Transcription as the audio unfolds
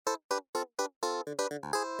Welcome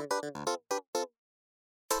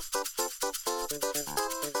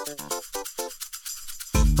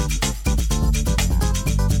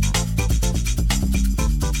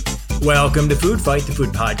to Food Fight, the food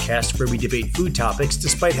podcast where we debate food topics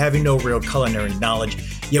despite having no real culinary knowledge,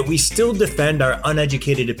 yet we still defend our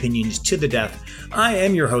uneducated opinions to the death. I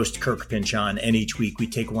am your host, Kirk Pinchon, and each week we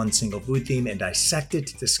take one single food theme and dissect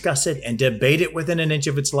it, discuss it, and debate it within an inch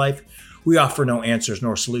of its life. We offer no answers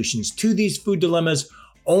nor solutions to these food dilemmas,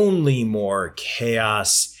 only more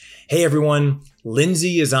chaos. Hey everyone,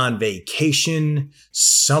 Lindsay is on vacation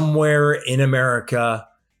somewhere in America.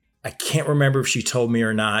 I can't remember if she told me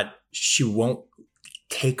or not. She won't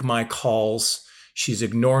take my calls. She's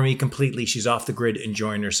ignoring me completely. She's off the grid,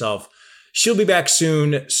 enjoying herself. She'll be back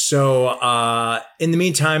soon. So in the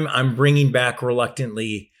meantime, I'm bringing back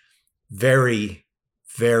reluctantly, very,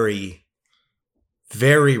 very,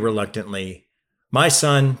 very reluctantly, my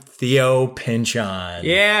son, Theo Pinchon.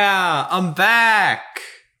 Yeah, I'm back.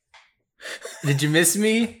 Did you miss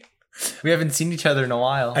me? We haven't seen each other in a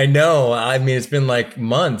while. I know. I mean, it's been like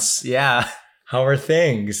months. Yeah. How are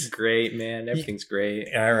things? Great, man. Everything's great.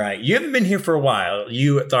 All right. You haven't been here for a while.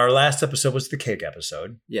 Our last episode was the cake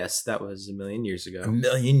episode. Yes, that was a million years ago. A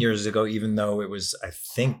million years ago, even though it was, I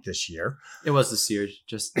think, this year. It was this year.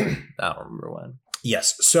 Just, I don't remember when.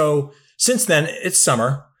 Yes. So since then, it's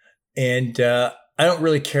summer. And I don't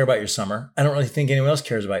really care about your summer. I don't really think anyone else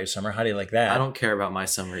cares about your summer. How do you like that? I don't care about my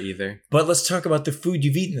summer either. But let's talk about the food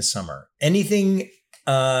you've eaten this summer. Anything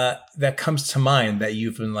that comes to mind that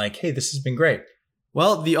you've been like, hey, this has been great?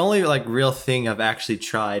 Well, the only real thing I've actually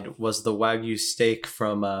tried was the Wagyu steak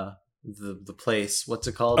from the place. What's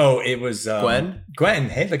it called? Oh, it was Gwen. Gwen,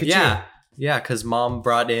 hey, look at you. Yeah, because mom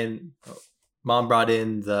brought in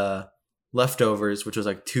the leftovers, which was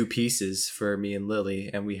like 2 pieces for me and Lily,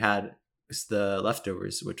 and we had the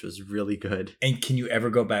leftovers, which was really good. And can you ever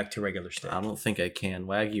go back to regular steak? I don't think I can.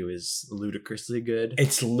 Wagyu is ludicrously good.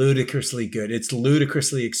 It's ludicrously good. It's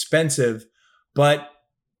ludicrously expensive, but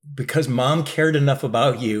because mom cared enough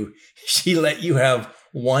about you, she let you have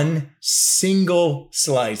one single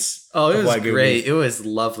slice. Oh, it of was Wagyu great. beef. It was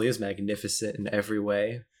lovely. It was magnificent in every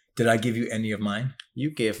way. Did I give you any of mine?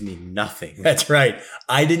 You gave me nothing. That's right.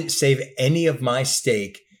 I didn't save any of my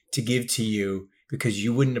steak to give to you because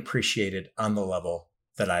you wouldn't appreciate it on the level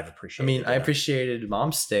that I've appreciated. I mean, I it. appreciated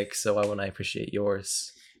mom's steak, so why wouldn't I appreciate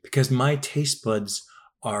yours? Because my taste buds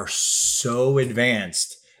are so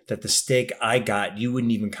advanced that the steak I got, you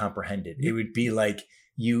wouldn't even comprehend it. It would be like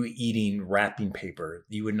you eating wrapping paper.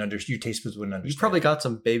 You wouldn't understand. Your taste buds wouldn't understand. You probably got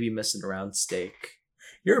some baby messing around steak.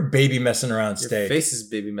 You're a baby messing around steak. Your face is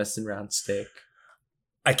baby messing around steak.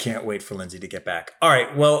 I can't wait for Lindsay to get back. All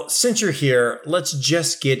right. Well, since you're here, let's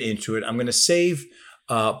just get into it. I'm going to save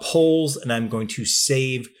polls and I'm going to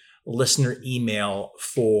save listener email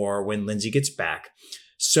for when Lindsay gets back.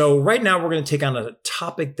 So right now we're going to take on a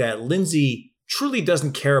topic that Lindsay truly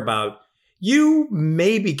doesn't care about. You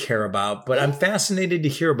maybe care about, but I'm fascinated to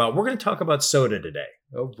hear about. We're going to talk about soda today.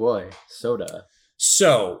 Oh boy, soda.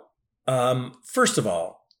 So first of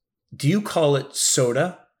all, do you call it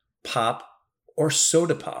soda, pop, or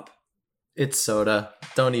soda pop? It's soda.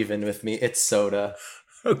 Don't even with me. It's soda.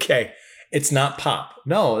 Okay. It's not pop.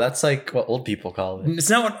 No, that's like what old people call it. It's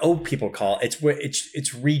not what old people call it.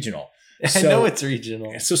 It's regional. I know it's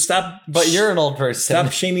regional. So stop. But you're an old person.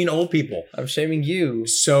 Stop shaming old people. I'm shaming you.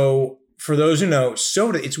 So for those who know,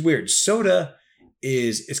 soda, it's weird. Soda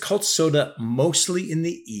it's called soda mostly in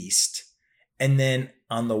the East and then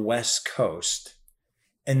on the West Coast.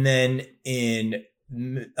 And then in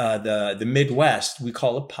the Midwest, we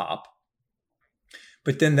call it pop.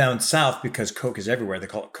 But then down south, because Coke is everywhere, they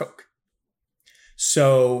call it Coke.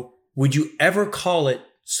 So would you ever call it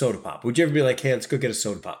soda pop? Would you ever be like, hey, let's go get a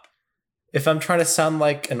soda pop? If I'm trying to sound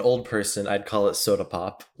like an old person, I'd call it soda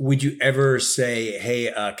pop. Would you ever say,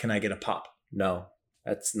 hey, can I get a pop? No,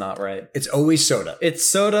 that's not right. It's always soda. It's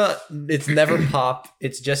soda. It's never pop.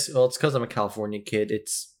 It's just, well, it's because I'm a California kid.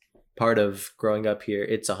 It's part of growing up here.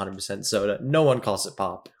 It's 100% soda. No one calls it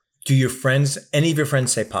pop. Do any of your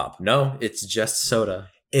friends say pop? No, it's just soda.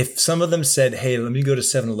 If some of them said, hey, let me go to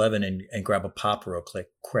 7-Eleven and grab a pop real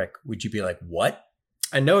quick, would you be like, what?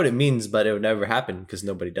 I know what it means, but it would never happen because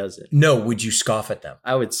nobody does it. No, would you scoff at them?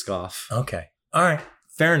 I would scoff. Okay. All right.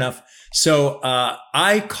 Fair enough. So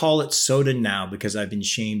I call it soda now because I've been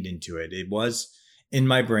shamed into it. It was in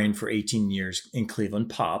my brain for 18 years in Cleveland,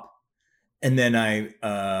 pop. And then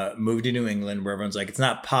I moved to New England where everyone's like, it's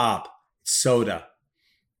not pop, it's soda.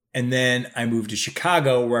 And then I moved to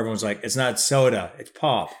Chicago where everyone's like, it's not soda, it's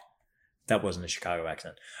pop. That wasn't a Chicago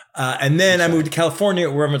accent. And then I moved to California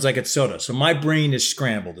where everyone's like, it's soda. So my brain is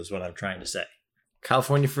scrambled is what I'm trying to say.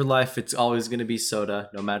 California for life. It's always going to be soda,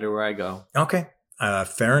 no matter where I go. Okay.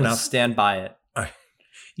 Fair I'll enough. stand by it.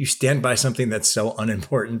 You stand by something that's so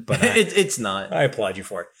unimportant, but It's not. I applaud you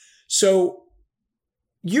for it. So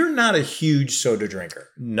you're not a huge soda drinker.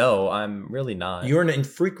 No, I'm really not. You're an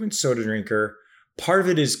infrequent soda drinker. Part of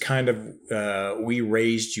it is kind of we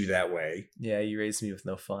raised you that way. Yeah, you raised me with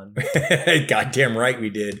no fun. Goddamn right we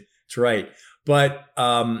did. That's right. But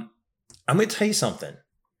I'm going to tell you something.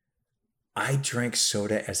 I drank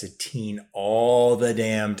soda as a teen all the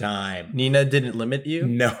damn time. Nina didn't limit you?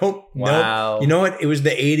 Nope. Wow. Nope. You know what? It was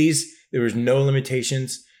the 80s. There was no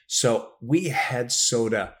limitations. So we had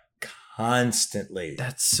soda constantly.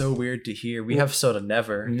 That's so weird to hear. We have soda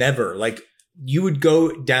never. Never. Like you would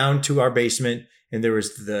go down to our basement and there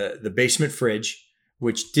was the basement fridge,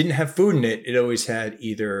 which didn't have food in it. It always had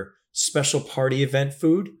either special party event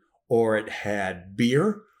food or it had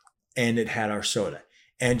beer and it had our soda.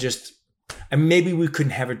 And maybe we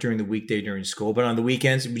couldn't have it during the weekday during school, but on the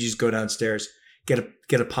weekends, we just go downstairs, get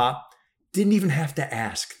a pop. Didn't even have to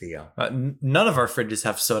ask, Theo. None of our fridges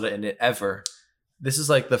have soda in it ever. This is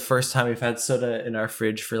like the first time we've had soda in our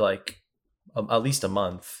fridge for like at least a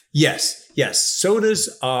month. Yes.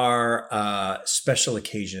 Sodas are special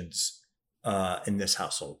occasions in this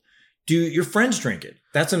household. Do your friends drink it?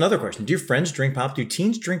 That's another question. Do your friends drink pop? Do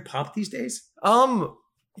teens drink pop these days?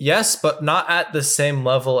 Yes, but not at the same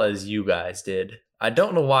level as you guys did. I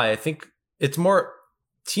don't know why. I think it's more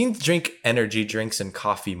teens drink energy drinks and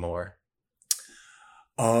coffee more.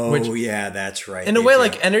 Oh, yeah, that's right. In a way,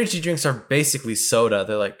 like energy drinks are basically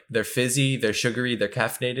soda. They're fizzy, they're sugary, they're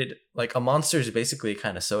caffeinated. Like a Monster is basically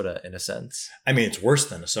kind of soda in a sense. I mean, it's worse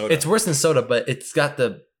than a soda. It's worse than soda, but it's got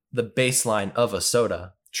the baseline of a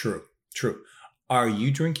soda. True. Are you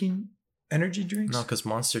drinking energy drinks? No, because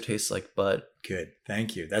Monster tastes like Bud. Good.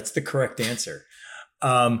 Thank you. That's the correct answer.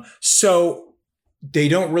 So they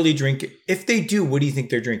don't really drink. If they do, what do you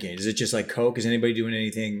think they're drinking? Is it just like Coke? Is anybody doing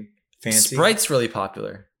anything fancy? Sprite's really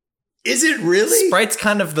popular. Is it really? Sprite's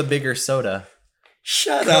kind of the bigger soda.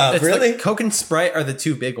 Shut up. It's really? Like Coke and Sprite are the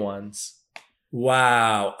two big ones.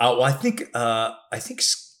 Wow. Well, I think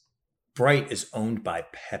Sprite is owned by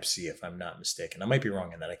Pepsi, if I'm not mistaken. I might be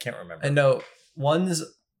wrong in that. I can't remember.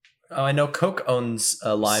 I know Coke owns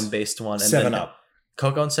a lime-based one. And 7-Up.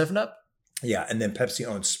 Coke owns 7-Up? Yeah, and then Pepsi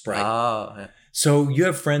owns Sprite. Oh. Yeah. So you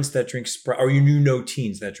have friends that drink Sprite, or you know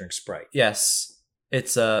teens that drink Sprite? Yes.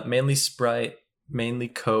 It's mainly Sprite, mainly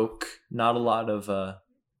Coke, not a lot of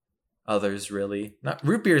others, really.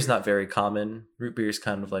 Root beer is not very common. Root beer is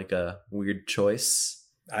kind of like a weird choice.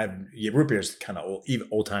 Root beer is kind of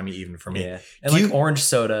old-timey even for me. Yeah. And orange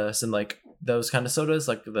sodas and like those kind of sodas,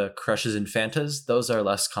 like the Crushes and Fantas, those are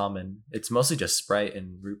less common. It's mostly just Sprite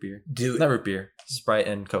and root beer. Not root beer, Sprite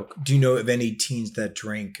and Coke. Do you know of any teens that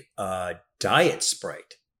drink Diet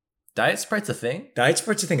Sprite? Diet Sprite's a thing? Diet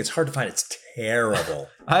Sprite's a thing. It's hard to find. It's terrible.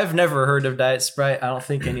 I've never heard of Diet Sprite. I don't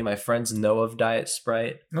think any of my friends know of Diet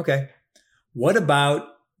Sprite. Okay. What about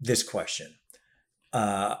this question?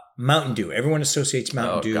 Mountain Dew. Everyone associates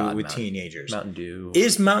Mountain Dew with teenagers. Mountain Dew.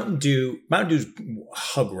 Is Mountain Dew's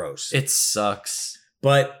gross. It sucks.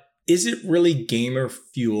 But is it really gamer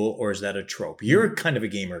fuel or is that a trope? You're kind of a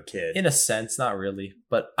gamer kid. In a sense, not really.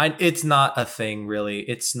 But it's not a thing, really.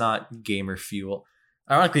 It's not gamer fuel.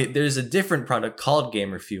 Ironically, there's a different product called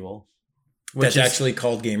Gamer Fuel. That's actually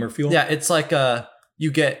called Gamer Fuel? Yeah, it's like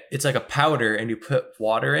it's like a powder and you put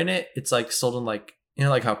water in it. It's like sold in like, you know,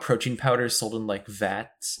 like how protein powder is sold in like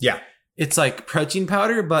vats. Yeah. It's like protein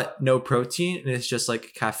powder, but no protein. And it's just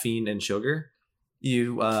like caffeine and sugar.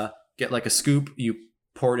 You get like a scoop, you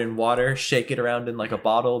pour it in water, shake it around in like a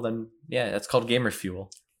bottle. Then, yeah, that's called Gamer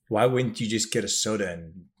Fuel. Why wouldn't you just get a soda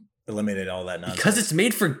and eliminate all that nonsense? Because it's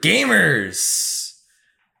made for gamers.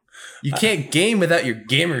 You can't game without your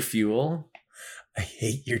Gamer Fuel. I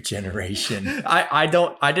hate your generation. I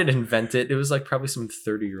didn't invent it. It was like probably some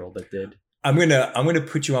 30-year-old that did. I'm gonna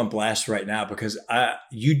put you on blast right now because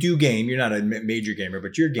you do game. You're not a major gamer,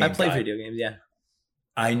 but you're a game. I play guy. video games. Yeah.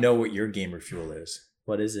 I know what your Gamer Fuel is.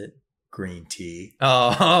 What is it? Green tea.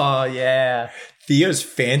 Oh yeah. Theo's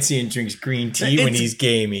fancy and drinks green tea when he's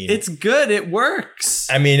gaming. It's good. It works.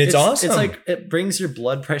 I mean, it's awesome. It's like it brings your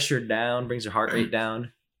blood pressure down, brings your heart rate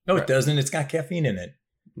down. No, it doesn't. It's got caffeine in it.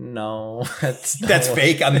 No, that's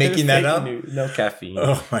fake. I'm making that up. No caffeine.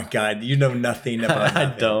 Oh my God, you know nothing about. I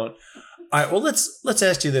don't. All right, well let's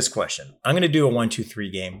ask you this question. I'm going to do a 1, 2, 3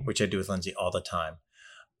 game, which I do with Lindsay all the time.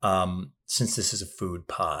 Since this is a food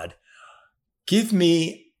pod, give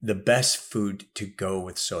me the best food to go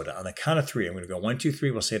with soda on the count of 3. I'm going to go 1, 2, 3.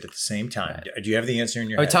 We'll say it at the same time. Right. Do you have the answer in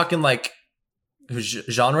your head? Are we talking like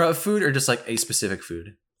genre of food or just like a specific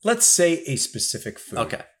food? Let's say a specific food.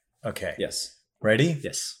 Okay. Okay. Yes. Ready?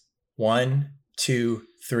 Yes. 1, 2,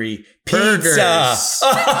 3. Burgers. Pizza.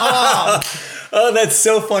 Oh, that's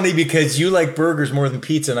so funny because you like burgers more than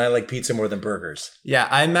pizza, and I like pizza more than burgers. Yeah,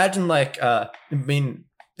 I imagine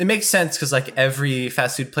it makes sense because like every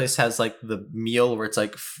fast food place has like the meal where it's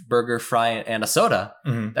like burger, fry, and a soda.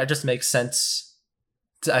 Mm-hmm. That just makes sense.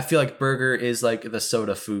 I feel like burger is like the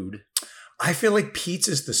soda food. I feel like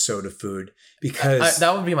pizza's the soda food because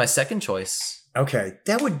that would be my second choice. okay,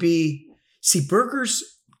 that would be burgers.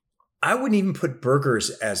 I wouldn't even put burgers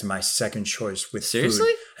as my second choice with Seriously?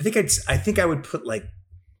 food. I think I would put like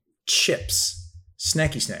chips,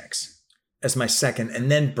 snacky snacks as my second, and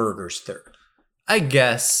then burgers third. I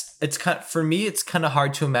guess for me, it's kind of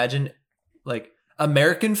hard to imagine like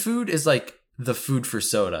American food is like the food for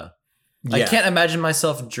soda. Yeah. I can't imagine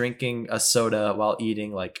myself drinking a soda while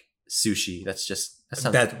eating like sushi. That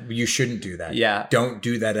sounds You shouldn't do that. Yeah. Don't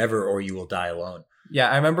do that ever, or you will die alone. Yeah,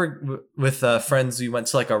 I remember with friends, we went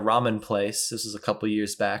to like a ramen place. This was a couple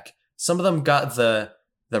years back. Some of them got the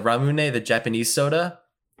ramune, the Japanese soda,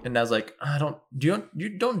 and I was like, you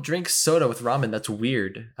don't drink soda with ramen. That's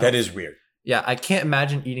weird. That is weird. Yeah, I can't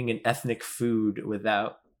imagine eating an ethnic food with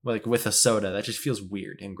a soda. That just feels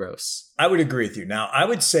weird and gross. I would agree with you. Now, I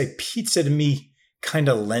would say pizza to me kind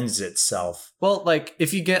of lends itself. Well, like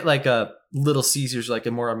if you get like a Little Caesars, like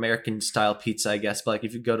a more American style pizza, I guess. But like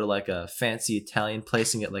if you go to like a fancy Italian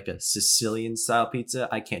place and get like a Sicilian style pizza,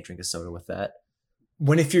 I can't drink a soda with that.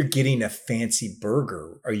 If you're getting a fancy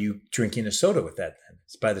burger, are you drinking a soda with that then?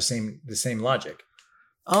 It's by the same logic.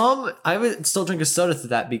 I would still drink a soda to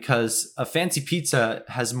that because a fancy pizza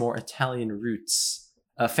has more Italian roots.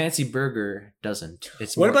 A fancy burger doesn't.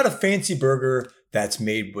 What about a fancy burger that's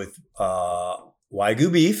made with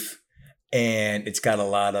Wagyu beef and it's got a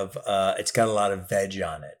lot of veg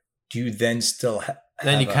on it? Do you then still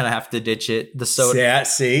then you kind of have to ditch it. The soda. Yeah,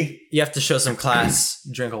 see? You have to show some class,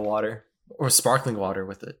 drink a water or sparkling water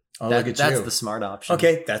with it. Look at that's you. the smart option.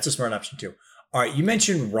 Okay, that's a smart option too. All right, you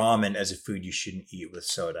mentioned ramen as a food you shouldn't eat with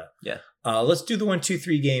soda. Yeah. Let's do the 1, 2,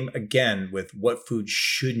 3 game again with what food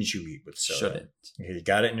shouldn't you eat with soda? Shouldn't. Okay, you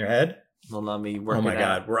got it in your head? Well, let me work. Oh my it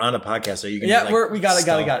God, out. we're on a podcast. Are you gonna? Yeah, we got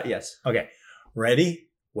it. Yes. Okay, ready?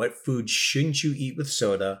 What food shouldn't you eat with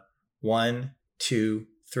soda? 1, 2,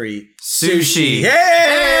 3. Sushi.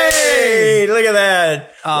 Hey! Look at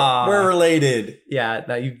that. We're related. Yeah.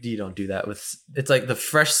 No, you don't do that with. It's like the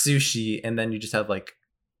fresh sushi, and then you just have like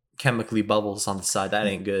chemically bubbles on the side. That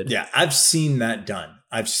ain't good. Yeah, I've seen that done.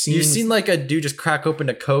 You've seen like a dude just crack open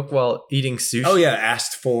a Coke while eating sushi. Oh yeah,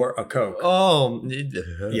 asked for a Coke. Oh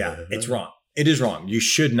yeah, it's wrong. It is wrong. You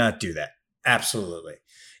should not do that. Absolutely.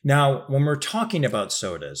 Now, when we're talking about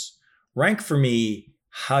sodas, rank for me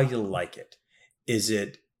how you like it. Is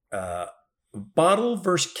it bottle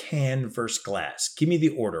versus can versus glass? Give me the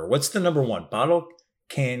order. What's the number one? Bottle,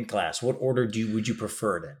 can, glass. What order would you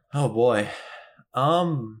prefer it in? Oh boy.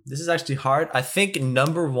 This is actually hard. I think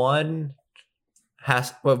number one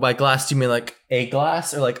by glass, do you mean like a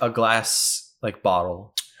glass or like a glass like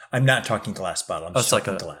bottle? I'm not talking glass bottle. I'm just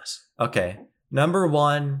talking like glass. Okay. Number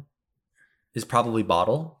one is probably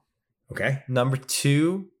bottle. Okay. Number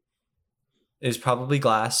two is probably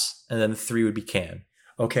glass. And then 3 would be can.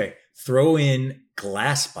 Okay. Throw in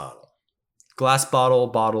glass bottle. Glass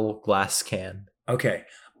bottle, glass can. Okay.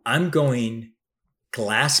 I'm going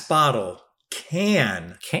glass bottle,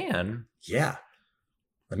 can. Can? Yeah.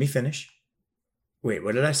 Let me finish. Wait,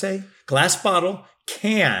 what did I say? Glass bottle,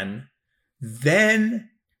 can,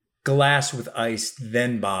 then glass with ice,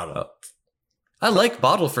 then bottle. Oh. I like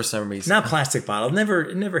bottle for some reason. Not plastic bottle.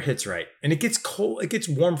 It never hits right. And it gets cold. It gets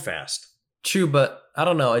warm fast. True, but I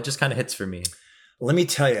don't know. It just kind of hits for me. Let me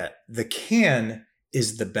tell you, the can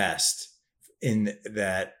is the best in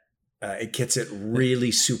that it gets it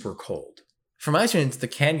really super cold. From my experience, the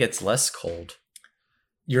can gets less cold.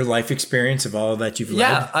 Your life experience of all that you've read?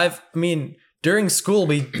 Yeah, during school,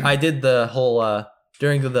 I did the whole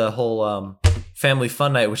family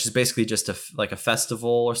fun night, which is basically just a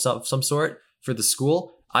festival or some sort for the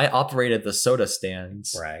school. I operated the soda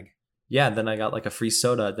stands. Brag. Yeah, then I got like a free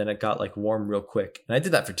soda. Then it got like warm real quick, and I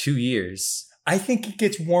did that for 2 years. I think it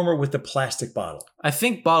gets warmer with the plastic bottle. I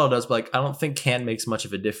think bottle does, but like I don't think can makes much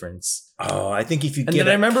of a difference. Oh, I think if you and get. And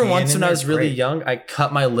then I remember once when I was really great. young, I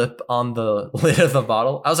cut my lip on the lid of the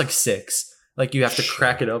bottle. I was like 6. Like you have to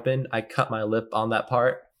crack it open. I cut my lip on that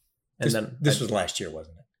part, and then this was last year,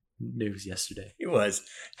 wasn't it? It was yesterday. It was.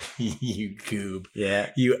 You goob.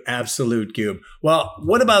 Yeah. You absolute goob. Well,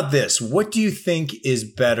 what about this? What do you think is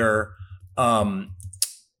better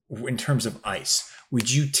in terms of ice?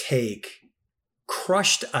 Would you take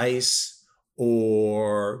crushed ice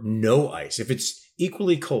or no ice? If it's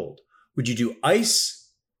equally cold, would you do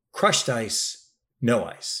ice, crushed ice, no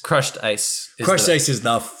ice? Crushed ice. Crushed ice is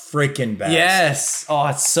the freaking best. Yes. Oh,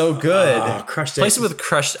 it's so good. Crushed Places ice. with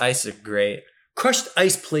crushed ice are great. Crushed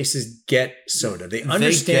ice places get soda. They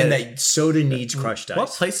understand that soda needs crushed ice. What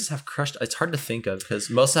places have crushed ice? It's hard to think of because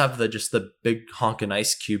most have just the big honkin'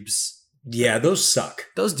 ice cubes. Yeah, those suck.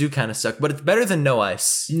 Those do kind of suck, but it's better than no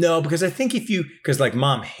ice. No, because I think because like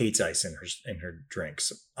mom hates ice in her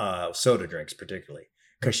drinks, soda drinks particularly,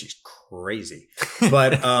 because she's crazy.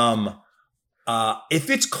 But if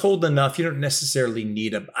it's cold enough, you don't necessarily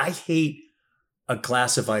need I hate a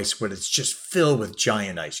glass of ice when it's just filled with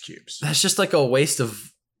giant ice cubes. That's just like a waste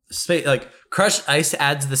of space. Like crushed ice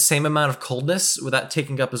adds the same amount of coldness without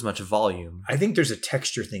taking up as much volume. I think there's a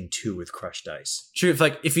texture thing too with crushed ice. True.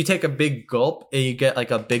 If you take a big gulp and you get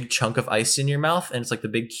like a big chunk of ice in your mouth and it's like the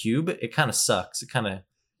big cube, it kind of sucks. It kind of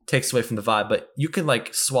takes away from the vibe, but you can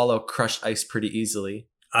like swallow crushed ice pretty easily.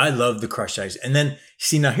 I love the crushed ice. And then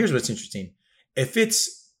see, now here's what's interesting. If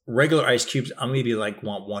it's regular ice cubes, I'm maybe like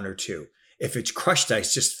want one or two. If it's crushed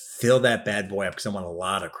ice, just fill that bad boy up because I want a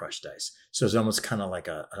lot of crushed ice. So it's almost kind of like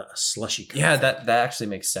a slushy. Yeah, that actually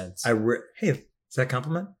makes sense. Hey, is that a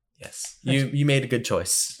compliment? Yes. You made a good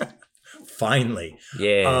choice. Finally.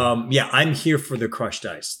 Yeah. Yeah, I'm here for the crushed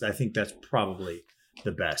ice. I think that's probably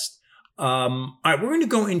the best. All right, we're going to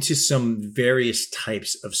go into some various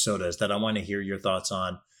types of sodas that I want to hear your thoughts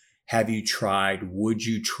on. Have you tried? Would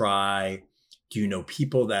you try? Do you know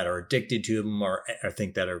people that are addicted to them or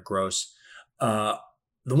think that are gross?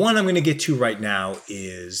 The one I'm going to get to right now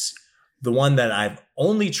is the one that I've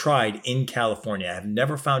only tried in California. I've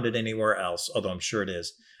never found it anywhere else, although I'm sure it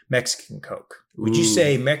is. Mexican Coke. Would you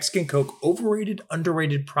say Mexican Coke overrated,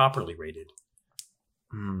 underrated, properly rated?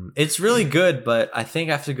 It's really good, but I think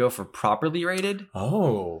I have to go for properly rated.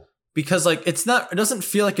 Oh. Because like it doesn't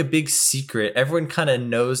feel like a big secret. Everyone kind of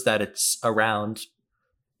knows that it's around.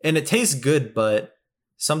 And it tastes good, but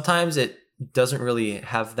sometimes it doesn't really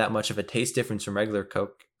have that much of a taste difference from regular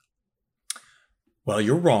Coke. Well,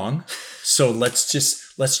 you're wrong. So let's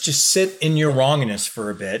just sit in your wrongness for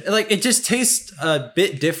a bit. Like it just tastes a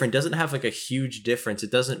bit different. It doesn't have like a huge difference.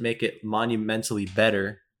 It doesn't make it monumentally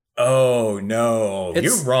better. Oh no,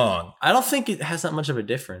 you're wrong. I don't think it has that much of a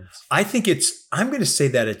difference. I think I'm going to say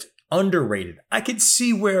that it's underrated. I could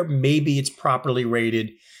see where maybe it's properly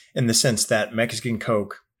rated in the sense that Mexican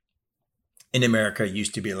Coke in America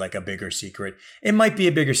used to be like a bigger secret. It might be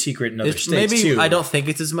a bigger secret in other states too. I don't think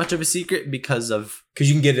it's as much of a secret because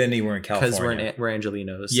you can get it anywhere in California. Because we're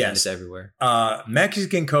Angelinos. Yes, and it's everywhere.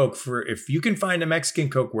 Mexican Coke, if you can find a Mexican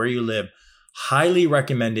Coke where you live, highly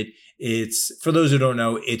recommend it. It's, for those who don't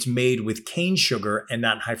know, it's made with cane sugar and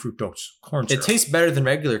not high fructose corn syrup. It tastes better than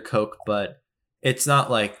regular Coke, but it's not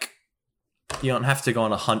like you don't have to go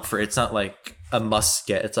on a hunt for it. It's not like a must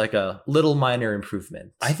get. It's like a little minor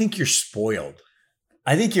improvement. I think you're spoiled.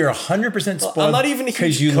 I think you're 100% spoiled. I'm not even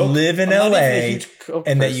because you live in LA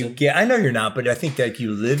and that you get, I know you're not, but I think that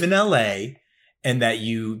you live in LA and that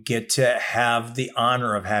you get to have the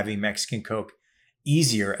honor of having Mexican Coke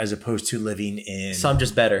easier as opposed to living in So I'm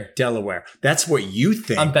just better. Delaware. That's what you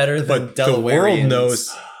think. I'm better than but Delawareans. The world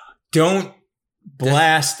knows. Don't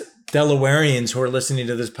blast Delawareans who are listening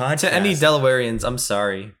to this podcast. To any Delawareans, I'm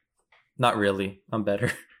sorry. Not really. I'm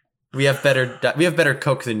better. We have better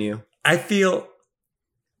Coke than you. I feel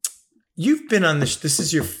you've been on this. This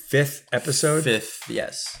is your 5th episode. 5th,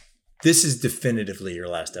 yes. This is definitively your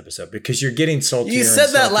last episode because you're getting saltier. You said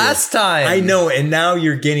that last time. I know, and now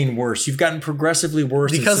you're getting worse. You've gotten progressively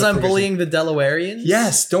worse. Because I'm bullying the Delawareans?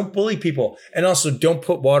 Yes, don't bully people. And also, don't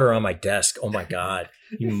put water on my desk. Oh my God,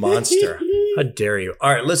 you monster. How dare you?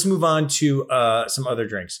 All right, let's move on to some other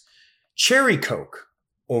drinks. Cherry Coke.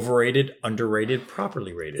 Overrated, underrated,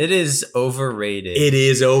 properly rated. It is overrated. It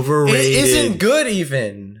is overrated. It isn't good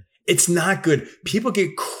even. It's not good. People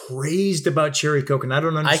get crazed about cherry Coke, and I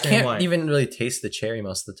don't understand why. I can't even really taste the cherry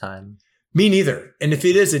most of the time. Me neither. And if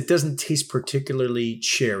it is, it doesn't taste particularly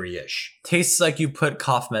cherry-ish. Tastes like you put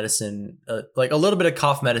cough medicine, like a little bit of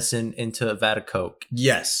cough medicine into a vat of Coke.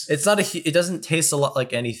 Yes. It's not it doesn't taste a lot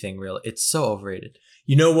like anything, really. It's so overrated.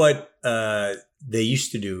 You know what they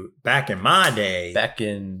used to do back in my day? Back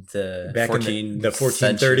in the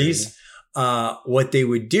 1430s. What they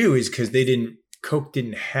would do is because Coke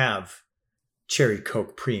didn't have cherry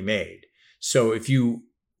Coke pre-made. So if you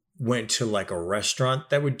went to like a restaurant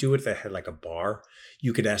that would do it, that had like a bar,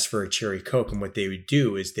 you could ask for a cherry Coke. And what they would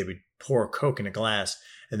do is they would pour Coke in a glass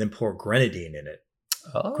and then pour grenadine in it.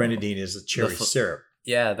 Oh. Grenadine is a cherry syrup.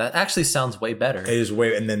 Yeah, that actually sounds way better. It is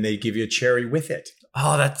way, and then they give you a cherry with it.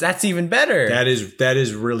 Oh, that's even better. That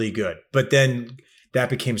is really good. But then that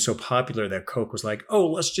became so popular that Coke was like, oh,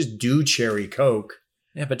 let's just do cherry Coke.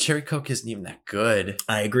 Yeah, but cherry Coke isn't even that good.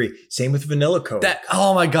 I agree. Same with vanilla Coke.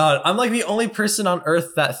 Oh my God. I'm like the only person on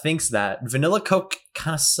earth that thinks that. Vanilla Coke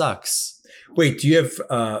kind of sucks. Wait, do you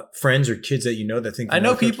have friends or kids that you know that think I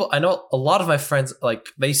know a lot of my friends, like,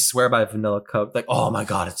 they swear by vanilla Coke. Like, oh my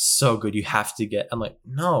God, it's so good. You have to get. I'm like,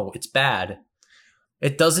 no, it's bad.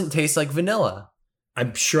 It doesn't taste like vanilla.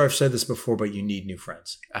 I'm sure I've said this before, but you need new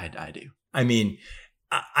friends. I do. I mean,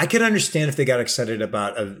 I can understand if they got excited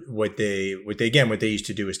about what they used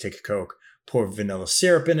to do is take a Coke, pour vanilla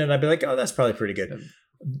syrup in it. I'd be like, oh, that's probably pretty good.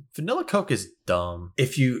 Vanilla Coke is dumb.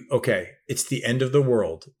 It's the end of the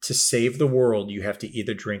world. To save the world, you have to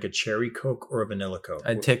either drink a cherry Coke or a vanilla Coke.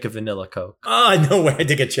 I'd take a vanilla Coke. Oh, no way. I'd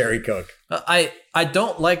take a cherry Coke. I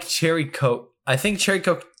don't like cherry Coke. I think cherry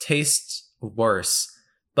Coke tastes worse,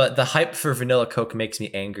 but the hype for vanilla Coke makes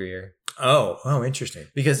me angrier. Oh, interesting.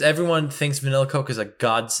 Because everyone thinks vanilla Coke is a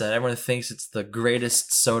godsend. Everyone thinks it's the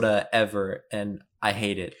greatest soda ever, and I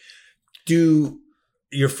hate it. Do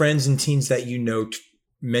your friends and teens that you know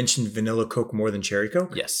mention vanilla Coke more than cherry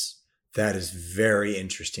Coke? Yes. That is very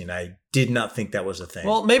interesting. I did not think that was a thing.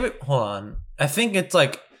 Well, maybe, hold on. I think it's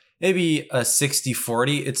like maybe a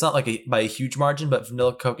 60-40. It's not like by a huge margin, but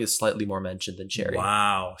vanilla Coke is slightly more mentioned than cherry.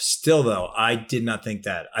 Wow. Still, though, I did not think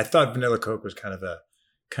that. I thought vanilla Coke was kind of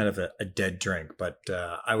a dead drink, but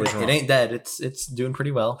I was wrong. It ain't dead. It's doing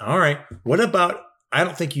pretty well. All right. What about, I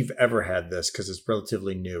don't think you've ever had this because it's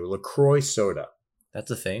relatively new, LaCroix soda.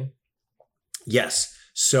 That's a thing? Yes.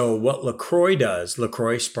 So what LaCroix does,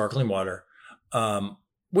 LaCroix sparkling water,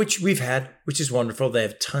 which we've had, which is wonderful. They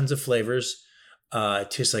have tons of flavors.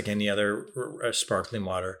 It tastes like any other sparkling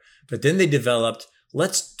water. But then they developed,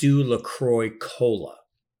 let's do LaCroix Cola.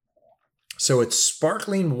 So it's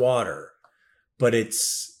sparkling water, but it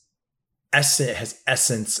has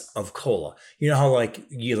essence of cola. You know how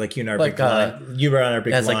you and our big lime, you were on our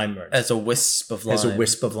big lime, as a wisp of lime. As a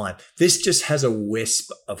wisp of lime. This just has a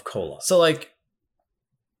wisp of cola. So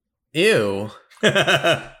ew.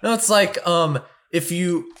 No, it's like if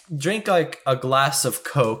you drink like a glass of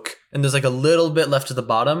Coke and there's like a little bit left at the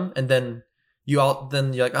bottom, and then you're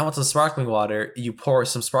like, I want some sparkling water. You pour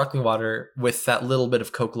some sparkling water with that little bit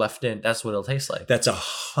of Coke left in. That's what it'll taste like. That's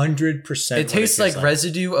 100%. It tastes like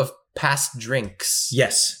residue of past drinks.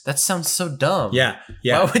 Yes. That sounds so dumb. Yeah.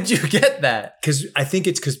 Why would you get that? Because I think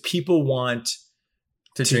it's because people want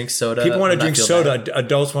to drink soda. People want to drink soda. Bad.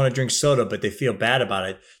 Adults want to drink soda, but they feel bad about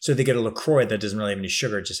it. So they get a LaCroix that doesn't really have any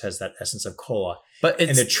sugar. It just has that essence of cola.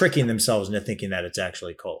 And they're tricking themselves into thinking that it's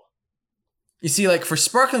actually cola. You see, like for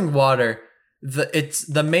sparkling water,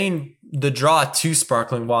 the draw to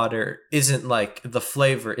sparkling water isn't like the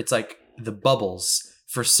flavor. It's like the bubbles.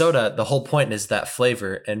 For soda, the whole point is that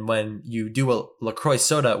flavor. And when you do a LaCroix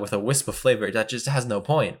soda with a wisp of flavor, that just has no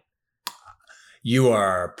point. You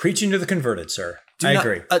are preaching to the converted, sir. I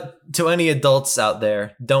agree. To any adults out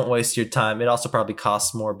there, don't waste your time. It also probably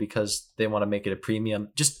costs more because they want to make it a premium.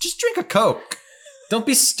 Just drink a Coke. Don't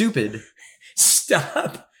be stupid.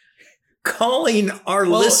 Stop calling our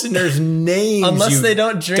listeners names. Unless they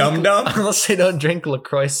don't drink dum-dum. Unless they don't drink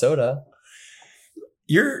LaCroix soda.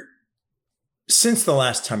 Since the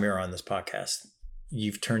last time you were on this podcast,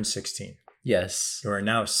 you've turned 16. Yes. You are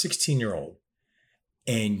now a 16-year-old.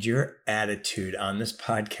 And your attitude on this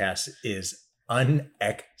podcast is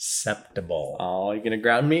unacceptable. Oh, you're going to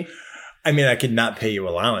ground me? I mean, I could not pay you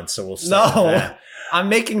allowance, so we'll start with that. I'm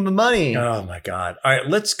making the money. Oh, my God. All right,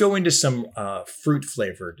 let's go into some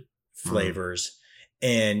fruit-flavored flavors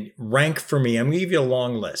and rank for me. I'm going to give you a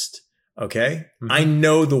long list, okay? Mm-hmm. I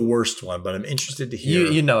know the worst one, but I'm interested to hear.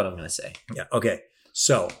 You know what I'm going to say. Yeah, okay.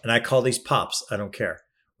 So, and I call these pops. I don't care.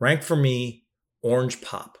 Rank for me orange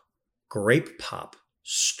pop, grape pop,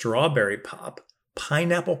 strawberry pop,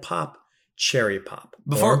 pineapple pop, cherry pop.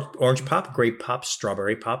 Orange pop, grape pop,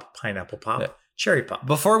 strawberry pop, pineapple pop, cherry pop.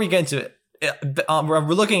 Before we get into it, we're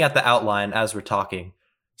looking at the outline as we're talking.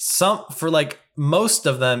 For like most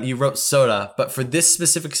of them, you wrote soda, but for this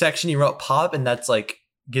specific section, you wrote pop, and that's like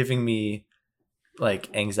giving me like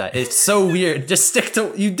anxiety. It's so weird. Just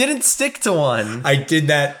you didn't stick to one. I did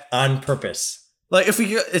that on purpose. Like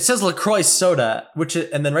it says LaCroix soda,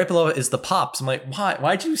 and then right below it is the pops. I'm like, why?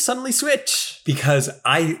 Why'd you suddenly switch? Because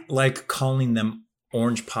I like calling them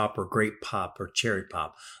orange pop or grape pop or cherry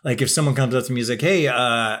pop. Like if someone comes up to me and is like, hey,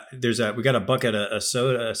 we got a bucket of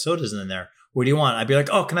sodas in there. What do you want? I'd be like,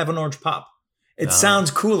 oh, can I have an orange pop? It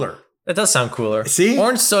sounds cooler. That does sound cooler. See?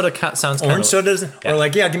 Orange soda sounds orange soda doesn't, or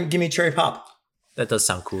like, yeah, give me a cherry pop. That does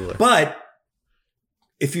sound cooler. But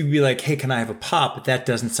if you'd be like, hey, can I have a pop? That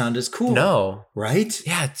doesn't sound as cool. No. Right?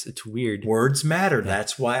 Yeah, it's weird. Words matter.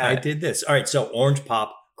 That's why I did this. All right. So orange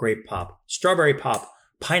pop, grape pop, strawberry pop,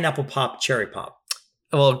 pineapple pop, cherry pop.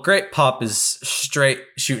 Well, grape pop is straight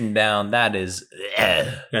shooting down. That is,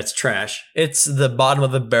 That's trash. it's the bottom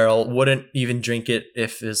of the barrel. Wouldn't even drink it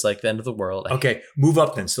if it's like the end of the world. Okay. Move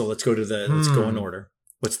up then. So let's go in order.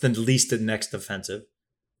 What's the least and next offensive?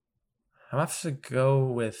 I'm gonna have to go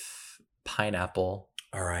with pineapple.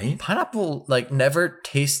 All right. Pineapple like never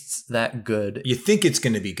tastes that good, You think it's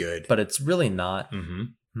going to be good. but it's really not.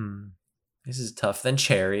 Mm-hmm. This is tough. Then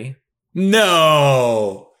cherry.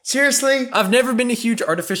 No. Seriously? I've never been a huge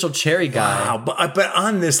artificial cherry guy. Wow. But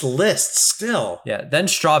on this list still. Yeah. Then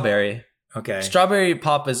strawberry. Okay. Strawberry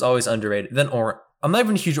pop is always underrated. Then I'm not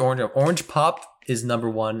even a huge orange. Orange pop is number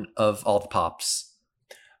one of all the pops.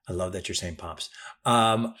 I love that you're saying pops.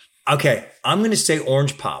 Okay. I'm going to say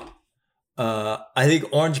orange pop. I think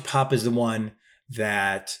orange pop is the one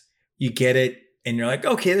that you get it and you're like,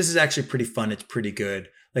 okay, this is actually pretty fun. It's pretty good.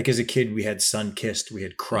 Like as a kid, we had Sunkissed, we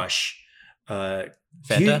had Crush.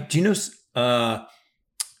 Fanta? Do you know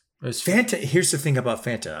It was Fanta? Here's the thing about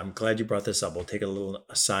Fanta. I'm glad you brought this up. We'll take a little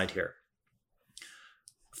aside here.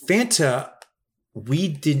 Fanta, we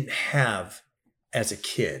didn't have as a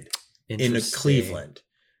kid in interesting. Cleveland.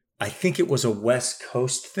 I think it was a West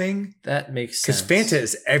Coast thing. That makes sense. Because Fanta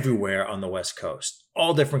is everywhere on the West Coast.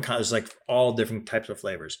 All different kinds, like all different types of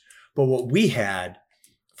flavors. But what we had,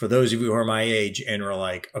 for those of you who are my age and are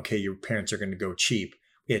like, okay, your parents are going to go cheap,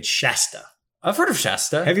 we had Shasta. I've heard of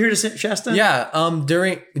Shasta. Have you heard of Shasta? Yeah.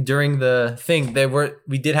 During the thing,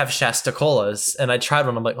 we did have Shasta colas, and I tried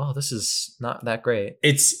one. I'm like, oh, this is not that great.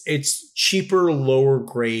 It's cheaper, lower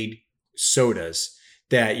grade sodas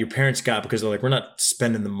that your parents got because they're like, we're not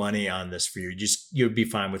spending the money on this for you. You'd be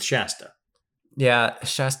fine with Shasta. Yeah,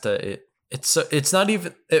 Shasta. It's not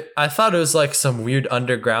even. I thought it was like some weird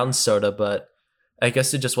underground soda, but I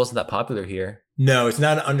guess it just wasn't that popular here. No, it's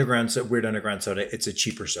not an weird underground soda. It's a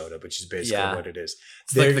cheaper soda, which is basically what it is.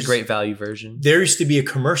 It's like the great value version. There used to be a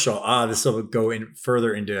commercial. This will go in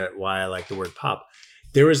further into why I like the word pop.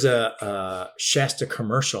 There was a Shasta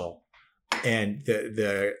commercial, and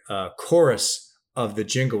the chorus of the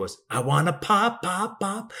jingle was, I want to pop, pop,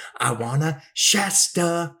 pop. I want to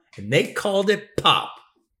Shasta. And they called it pop.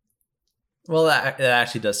 Well, that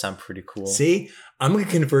actually does sound pretty cool. See, I'm going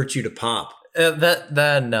to convert you to pop.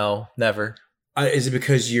 No, never. Is it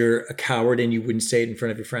because you're a coward and you wouldn't say it in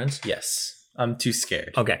front of your friends? Yes. I'm too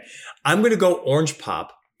scared. Okay. I'm going to go orange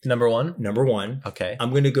pop. Number one? Number one. Okay.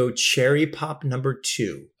 I'm going to go cherry pop number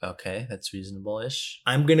two. Okay. That's reasonable-ish.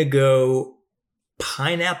 I'm going to go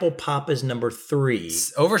pineapple pop as number three.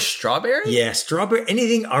 Over strawberry? Yeah. Strawberry.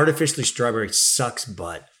 Anything artificially strawberry sucks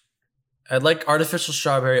butt. I'd like artificial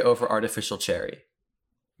strawberry over artificial cherry.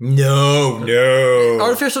 No.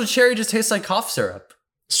 Artificial cherry just tastes like cough syrup.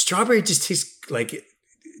 Strawberry just tastes like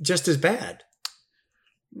just as bad.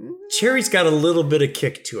 Cherry's got a little bit of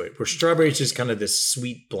kick to it, where strawberry is just kind of this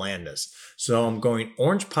sweet blandness. So I'm going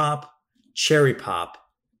orange pop, cherry pop,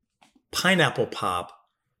 pineapple pop,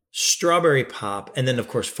 strawberry pop, and then of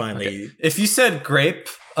course finally. Okay. If you said grape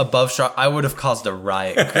above straw, I would have caused a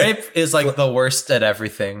riot. Grape is like the worst at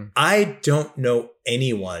everything. I don't know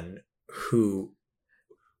anyone who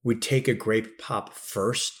would take a grape pop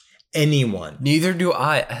first. Anyone. Neither do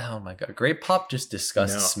I. Oh my God. Grape pop just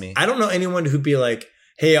disgusts me. I don't know anyone who'd be like,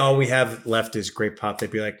 hey, all we have left is grape pop. They'd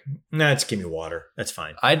be like, nah, just give me water. That's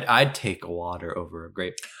fine. I'd take water over a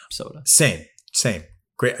grape soda. Same.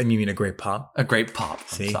 Great. You mean a grape pop? A grape pop.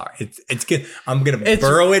 See? I'm sorry. It's good. I'm going to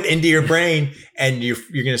burrow it into your brain and you're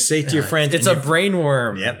going to say to your friends. It's a brain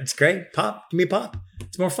worm. Yeah, it's great. Pop. Give me a pop.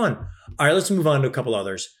 It's more fun. All right, let's move on to a couple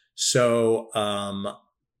others. So,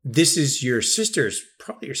 this is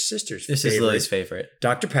probably your sister's This favorite. is Lily's favorite.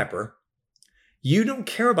 Dr. Pepper. You don't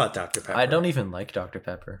care about Dr. Pepper. I don't even like Dr.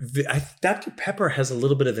 Pepper. Dr. Pepper has a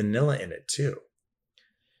little bit of vanilla in it too.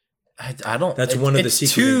 I don't. That's one of the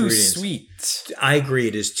secret ingredients. It's too sweet. I agree.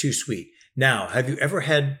 It is too sweet. Now, have you ever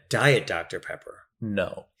had Diet Dr. Pepper?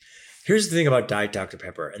 No. Here's the thing about Diet Dr.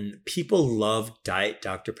 Pepper. And people love Diet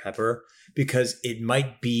Dr. Pepper because it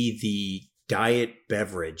might be the diet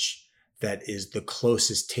beverage that is the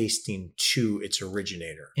closest tasting to its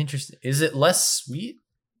originator. Interesting. Is it less sweet?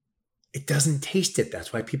 It doesn't taste it.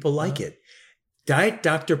 That's why people like it. Diet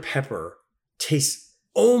Dr. Pepper tastes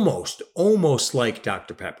almost like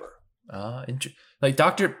Dr. Pepper. Like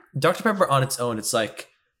Dr. Pepper on its own, it's like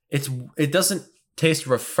it doesn't taste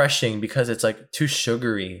refreshing because it's like too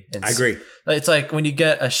sugary. And I agree. It's like when you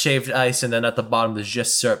get a shaved ice and then at the bottom there's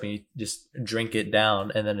just syrup and you just drink it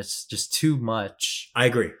down and then it's just too much. I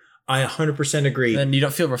agree. I 100% agree. And you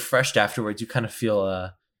don't feel refreshed afterwards. You kind of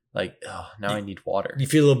feel like, oh, now I need water. You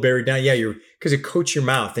feel a little buried down. Yeah, because it coats your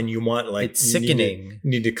mouth and you want like It's sickening. You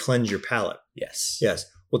need to cleanse your palate. Yes. Yes.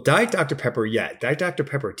 Well, Diet Dr. Pepper, Diet Dr.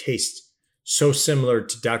 Pepper tastes so similar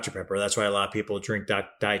to Dr. Pepper. That's why a lot of people drink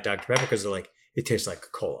Diet Dr. Pepper because they're like, it tastes like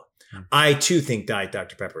a cola. Mm. I too think Diet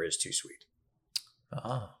Dr. Pepper is too sweet.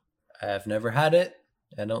 Oh, I've never had it.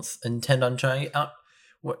 I don't intend on trying it out.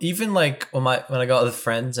 Even like when I go out with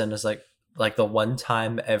friends and it's like the one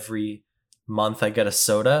time every month I get a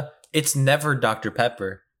soda, it's never Dr.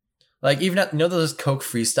 Pepper. Like even those Coke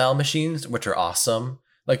Freestyle machines, which are awesome.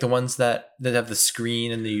 Like the ones that have the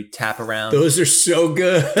screen and you tap around. Those are so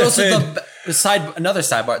good. Those are another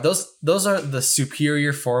sidebar. Those are the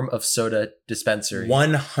superior form of soda dispensary.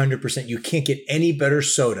 100%. You can't get any better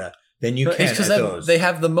soda than you can at those. They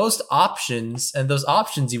have the most options, and those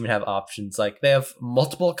options even have options. Like they have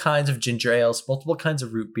multiple kinds of ginger ales, multiple kinds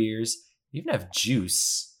of root beers, even have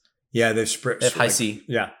juice. Yeah, they have high C.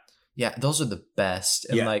 Yeah. Yeah, those are the best.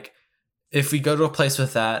 And Yeah. like if we go to a place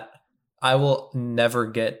with that, I will never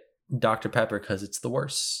get Dr. Pepper because it's the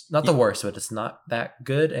worst. Not the worst, but it's not that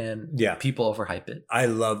good, and people overhype it. I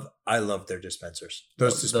love their dispensers.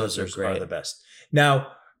 Those dispensers are are the best.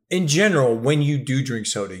 Now, in general, when you do drink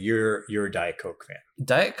soda, you're a Diet Coke fan.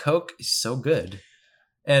 Diet Coke is so good.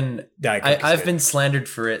 And Diet Coke I've been slandered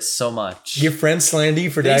for it so much. Your friends slander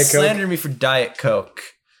you for Diet Coke? They slandered me for Diet Coke.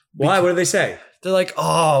 Why? What do they say? They're like,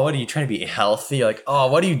 oh, what are you trying to be healthy? Like,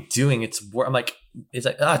 oh, what are you doing? I'm like,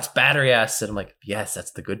 it's battery acid. I'm like, yes,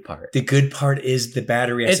 that's the good part. The good part is the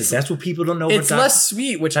battery acid. That's what people don't know about. It's less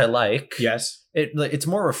sweet, which I like. Yes. It's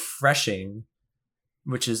more refreshing,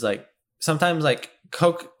 which is like sometimes like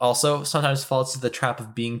Coke also sometimes falls to the trap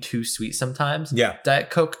of being too sweet sometimes. Yeah. Diet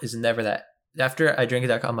Coke is never that. After I drink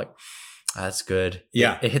Diet Coke, I'm like, that's good.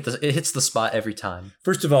 Yeah. It hits the spot every time.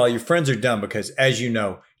 First of all, your friends are dumb because, as you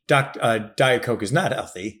know, Diet Coke is not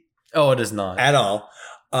healthy. Oh, it is not. At all.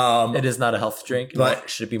 It is not a health drink, but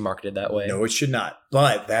should it be marketed that way? No, it should not.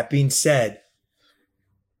 But that being said,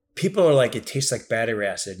 people are like, it tastes like battery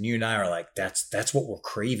acid. And you and I are like, that's what we're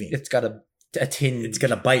craving. It's got a tinge. It's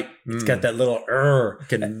got a bite. It's got that little It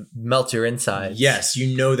can melt your insides. Yes,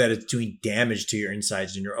 you know that it's doing damage to your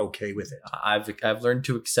insides and you're okay with it. I've learned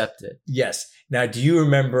to accept it. Yes. Now, do you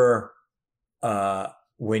remember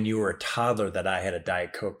when you were a toddler that I had a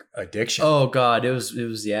Diet Coke addiction? Oh God, it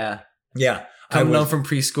was yeah. Yeah. Coming home from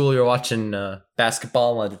preschool, you're watching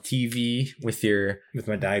basketball on the TV with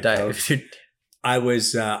my Diet Coke. I would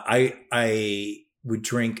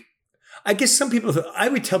drink. I guess some people, I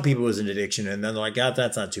would tell people it was an addiction and then they're like, God,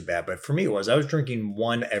 that's not too bad. But for me, it was. I was drinking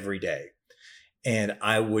one every day and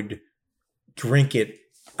I would drink it.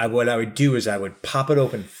 What I would do is I would pop it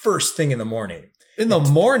open first thing in the morning. In a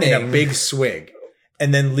big swig.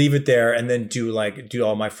 And then leave it there and then do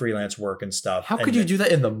all my freelance work and stuff. How could you do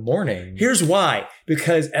that in the morning? Here's why.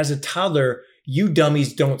 Because as a toddler, you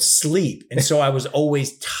dummies don't sleep. And so I was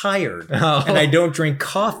always tired. Oh. And I don't drink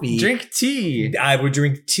coffee. Drink tea. I would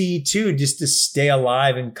drink tea too, just to stay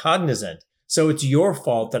alive and cognizant. So it's your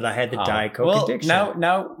fault that I had the Diet Coke addiction.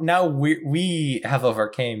 Now we have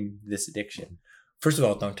overcame this addiction. First of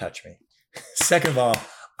all, don't touch me. Second of all,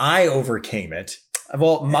 I overcame it.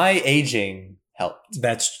 Well, my aging helped.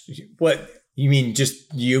 That's what you mean.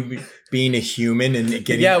 Just you being a human and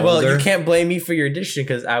getting older? You can't blame me for your addiction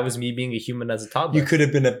because I was me being a human as a toddler. You could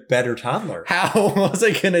have been a better toddler. How was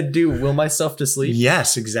I gonna will myself to sleep?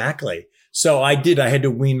 Yes, exactly. So I did. I had to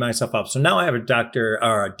wean myself up. So now I have a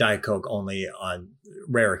Diet Coke only on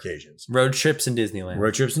rare occasions. Road trips in Disneyland.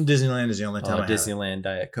 Road trips in Disneyland is the only time. Disneyland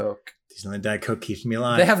Diet Coke. Disneyland Diet Coke keeps me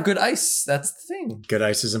alive. They have good ice. That's the thing. Good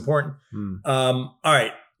ice is important. All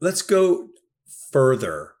right, let's go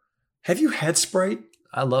further. Have you had Sprite?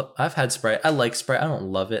 I've had Sprite. I like Sprite. I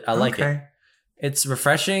don't love it. I like it. It's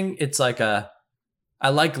refreshing. It's like I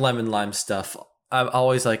like lemon lime stuff. I've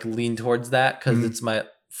always leaned towards that because it's my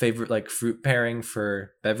favorite fruit pairing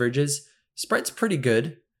for beverages. Sprite's pretty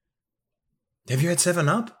good. Have you had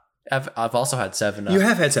 7-Up? I've also had 7-Up. You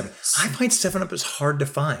have had 7-Up. I find 7-Up is hard to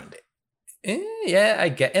find. Yeah, I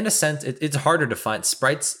get. In a sense, it's harder to find.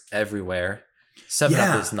 Sprite's everywhere.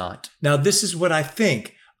 7-Up is not. Now, this is what I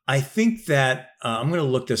think. I think that I'm going to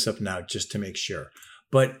look this up now just to make sure.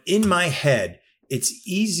 But in my head, it's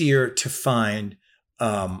easier to find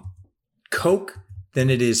Coke than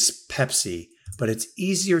it is Pepsi. But it's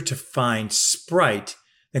easier to find Sprite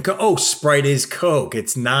than Coke. Oh, Sprite is Coke.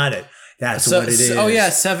 It's not it. That's what it is. Oh, yeah.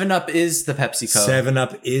 7-Up is the Pepsi Coke.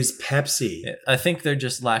 7-Up is Pepsi. I think they're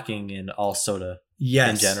just lacking in all soda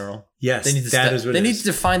in general. Yes, they need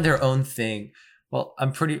to find their own thing. Well,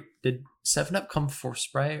 did 7-Up come before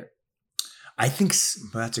Sprite? I think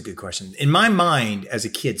well, that's a good question. In my mind, as a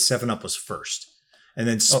kid, 7-Up was first, and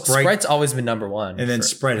then Sprite's always been number one, and then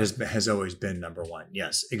Sprite has always been number one.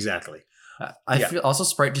 Yes, exactly. I feel also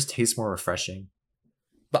Sprite just tastes more refreshing.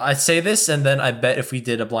 But I say this, and then I bet if we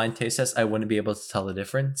did a blind taste test, I wouldn't be able to tell the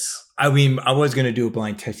difference. I mean, I was going to do a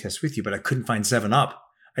blind taste test with you, but I couldn't find 7-Up.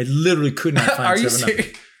 I literally could not find 7-Up. Are you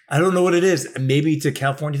serious? I don't know what it is. Maybe it's a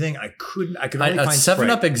California thing. I could only find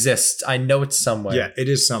 7-Up exists. I know it's somewhere. Yeah, it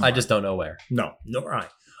is somewhere. I just don't know where. No. All right.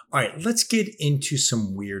 All right. Let's get into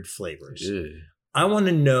some weird flavors. Ew. I want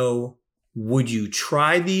to know, would you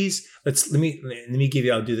try these? Let me give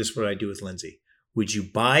you, I'll do this what I do with Lindsay. Would you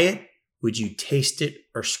buy it? Would you taste it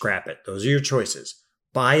or scrap it? Those are your choices.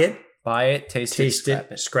 Buy it, taste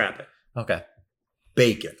it, scrap it. Okay.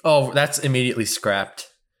 Bacon. Oh, that's immediately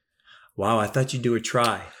scrapped. Wow, I thought you'd do a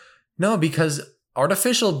try. No, because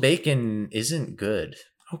artificial bacon isn't good.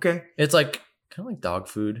 Okay. It's like kind of like dog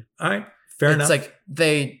food. All right. Fair enough. It's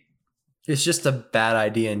like it's just a bad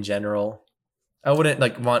idea in general. I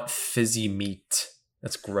wouldn't want fizzy meat.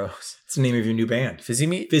 That's gross. It's the name of your new band. Fizzy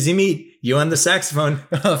meat? Fizzy meat. You on the saxophone.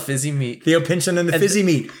 Fizzy meat. Theo Pinchon and the Fizzy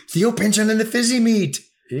Meat. Theo Pinchon and the Fizzy Meat.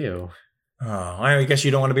 Ew. Oh, I guess you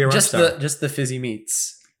don't want to be a rock star. Just the fizzy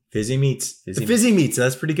meats. Fizzy Meats. The Fizzy Meats.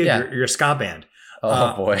 That's pretty good. Yeah. You're a ska band.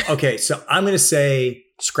 Oh, boy. Okay, so I'm going to say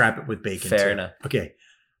scrap it with bacon. Fair enough. Okay.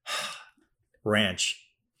 Ranch.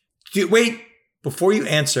 Wait, before you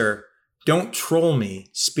answer, don't troll me.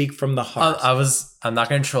 Speak from the heart. I'm not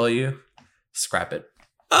going to troll you. Scrap it.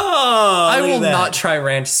 Oh, I will not try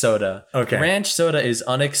ranch soda. Okay. Ranch soda is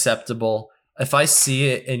unacceptable. If I see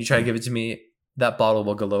it and you try to give it to me, that bottle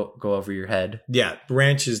will go over your head. Yeah,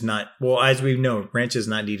 ranch is not, well, as we know, ranch is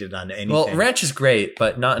not needed on anything. Well, ranch is great,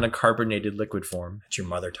 but not in a carbonated liquid form. That's your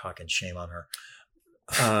mother talking. Shame on her.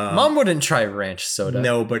 Mom wouldn't try ranch soda.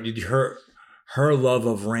 No, but her love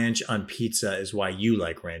of ranch on pizza is why you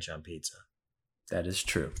like ranch on pizza. That is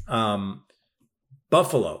true.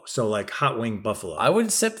 Buffalo. So like hot wing buffalo. I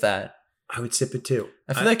would sip that. I would sip it too.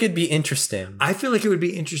 I feel like it'd be interesting. I feel like it would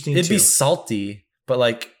be interesting It'd too. be salty, but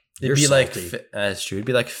it'd be salty. that's true. It'd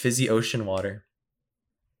be like fizzy ocean water.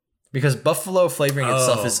 Because buffalo flavoring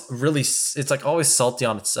itself is really, it's always salty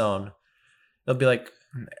on its own. It'll be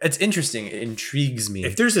it's interesting. It intrigues me.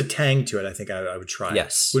 If there's a tang to it, I think I would try it.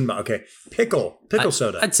 Yes. Okay. Pickle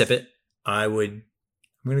soda. I'd sip it. I'm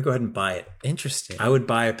going to go ahead and buy it. Interesting. I would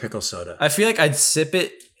buy a pickle soda. I feel like I'd sip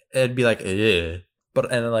it. It'd be ugh.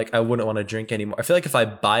 But I wouldn't want to drink anymore. I feel like if I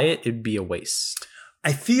buy it, it'd be a waste.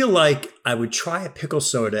 I feel like I would try a pickle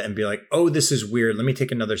soda and be like, oh, this is weird. Let me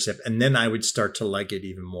take another sip. And then I would start to like it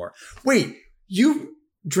even more. Wait, you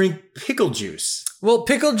drink pickle juice. Well,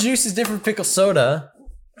 pickle juice is different from pickle soda.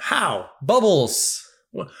 How? Bubbles.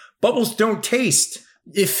 Well, bubbles don't taste.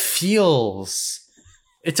 It feels.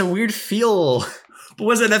 It's a weird feel. But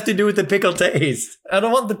what does that have to do with the pickle taste? I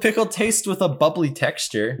don't want the pickle taste with a bubbly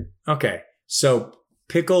texture. Okay. So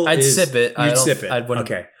pickle I'd sip it. You'd sip it.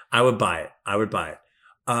 Okay. I would buy it.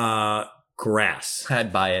 Grass.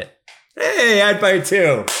 I'd buy it. Hey, I'd buy it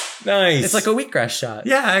too. Nice. It's like a wheatgrass shot.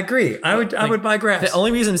 Yeah, I agree. I would buy grass. The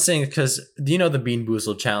only reason I'm saying is because, do you know the Bean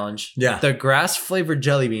Boozled challenge? Yeah. The grass flavored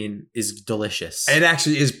jelly bean is delicious. It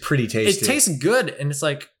actually is pretty tasty. It tastes good, and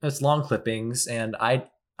it's long clippings, and I'd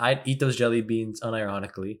eat those jelly beans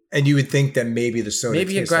unironically. And you would think that maybe the soda.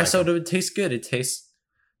 Maybe a grass soda would taste good. It tastes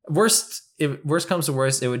worst. If worst comes to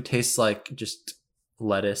worst, it would taste like just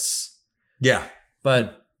lettuce. Yeah,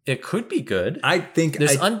 but it could be good. I think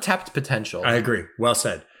there's untapped potential. I agree. Well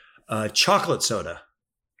said. Chocolate soda.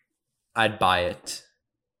 I'd buy it.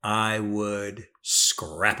 I would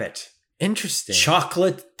scrap it. Interesting.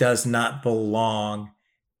 Chocolate does not belong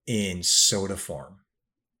in soda form.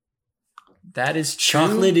 That is true.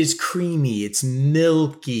 Chocolate is creamy. It's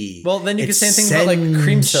milky. Well, then you could say things about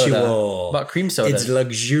cream soda. About cream soda. It's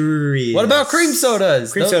luxurious. What about cream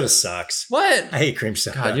sodas? Cream soda sucks. What? I hate cream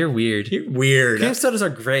soda. God, you're weird. You're weird. Cream sodas are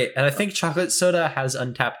great. And I think chocolate soda has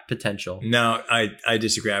untapped potential. No, I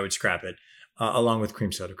disagree. I would scrap it. Along with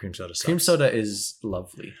cream soda. Cream soda sucks. Cream soda is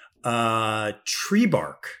lovely. Tree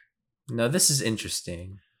bark. No, this is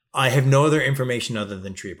interesting. I have no other information other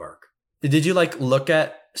than tree bark. Did you look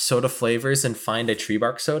at soda flavors and find a tree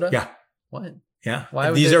bark soda? Yeah. What? Yeah.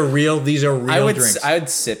 Why? These are real drinks. I would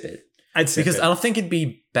sip it. I'd sip because it. I don't think it'd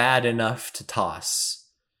be bad enough to toss.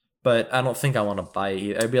 But I don't think I want to buy it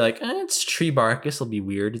either. I'd be like, it's tree bark. This will be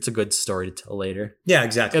weird. It's a good story to tell later. Yeah,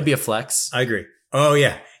 exactly. It'd be a flex. I agree. Oh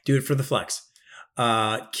yeah, do it for the flex.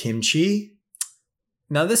 Kimchi.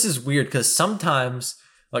 Now this is weird because sometimes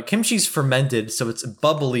kimchi's fermented, so it's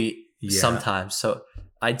bubbly sometimes. So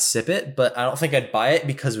I'd sip it, but I don't think I'd buy it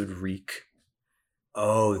because it would reek.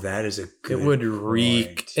 Oh, that is a good It would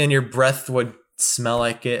reek, point. and your breath would smell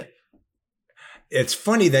like it. It's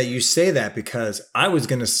funny that you say that because I was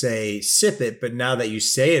going to say sip it, but now that you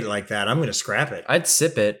say it like that, I'm going to scrap it. I'd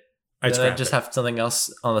sip it. I'd Then scrap I'd just it. have something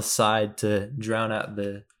else on the side to drown out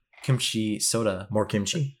the kimchi soda. More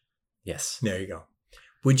kimchi. Yes. There you go.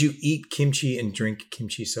 Would you eat kimchi and drink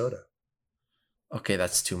kimchi soda? Okay,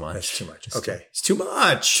 that's too much. That's too much. It's Okay. It's too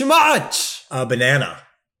much. Too much. Banana.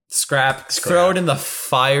 Scrap. Scrap. Throw it in the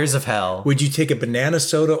fires of hell. Would you take a banana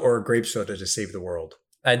soda or a grape soda to save the world?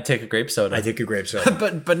 I'd take a grape soda. I take a grape soda.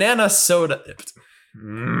 But banana soda.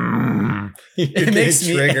 It makes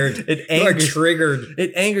me- triggered. it You are angers- triggered.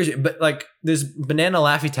 It angers you. But like, there's banana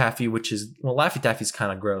Laffy Taffy, which is, well, Laffy Taffy's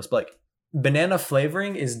kind of gross, but like, banana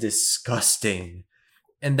flavoring is disgusting.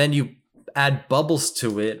 And then you add bubbles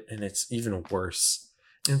to it, and it's even worse.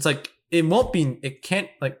 And it's like, it can't,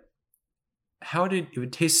 like, it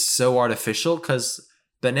would taste so artificial because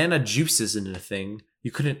banana juice isn't a thing.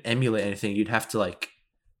 You couldn't emulate anything. You'd have to, like,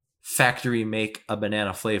 factory make a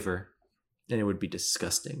banana flavor, and it would be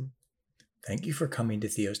disgusting. Thank you for coming to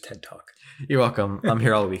Theo's TED Talk. You're welcome. I'm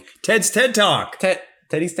here all week. Ted's TED Talk.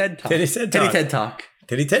 Teddy's TED Talk. Teddy's TED Teddy Talk. TED Talk.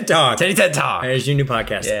 Teddy TED Talk. Teddy TED Talk. There's your new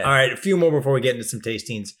podcast. Yeah. All right, a few more before we get into some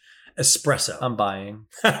tastings. Espresso. I'm buying.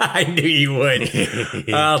 I knew you would.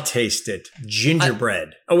 I'll taste it.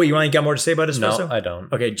 Gingerbread. Oh, wait, you got more to say about espresso? No, I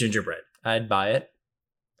don't. Okay, gingerbread. I'd buy it.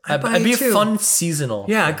 I'd buy It'd be it too. a fun seasonal.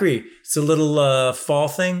 Yeah, I agree. It's a little fall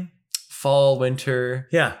thing. Fall, winter.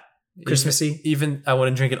 Yeah, Christmassy. Even I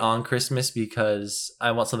wouldn't drink it on Christmas because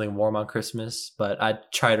I want something warm on Christmas, but I'd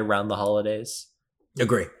try it around the holidays.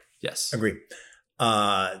 Agree. Yes. Agree.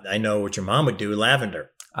 I know what your mom would do.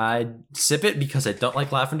 Lavender. I'd sip it because I don't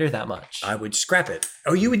like lavender that much. I would scrap it.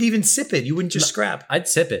 Oh, you would even sip it. You wouldn't just scrap. I'd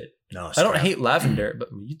sip it. No, I don't scrap. hate lavender, but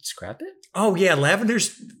you'd scrap it? Oh yeah,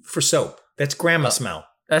 lavender's for soap. That's grandma Oh. smell.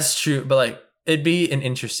 That's true, but like it'd be an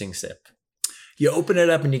interesting sip. You open it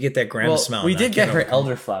up and you get that grandma smell. we Now, did get her Kiddo,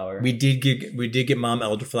 elderflower. We did get mom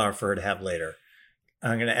elderflower for her to have later.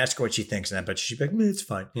 I'm gonna ask her what she thinks, and I bet she'd be like, "It's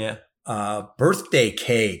fine." Yeah. Birthday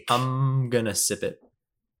cake. I'm gonna sip it.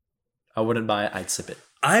 I wouldn't buy it. I'd sip it.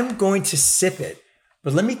 I'm going to sip it,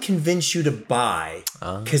 but let me convince you to buy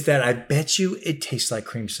because that I bet you it tastes like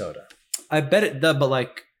cream soda. I bet it does, but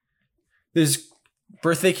like, there's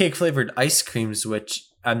birthday cake flavored ice creams, which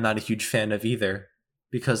I'm not a huge fan of either,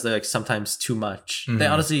 because they're like sometimes too much. They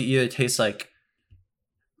Mhm. honestly either taste like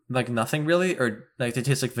nothing really, or like they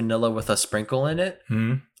taste like vanilla with a sprinkle in it,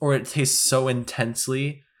 or it tastes so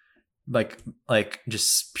intensely like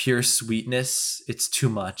just pure sweetness. It's too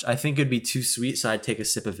much. I think it'd be too sweet, so I'd take a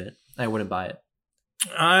sip of it. I wouldn't buy it.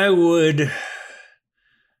 I would,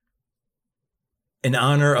 in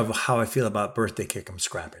honor of how I feel about birthday cake, I'm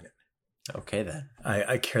scrapping it. Okay then.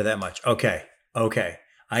 I care that much. Okay.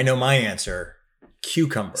 I know my answer.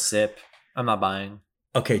 Cucumber. Sip. I'm not buying.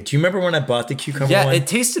 Okay. Do you remember when I bought the cucumber Yeah, one? it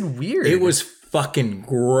tasted weird. It was fucking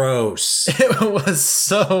gross. It was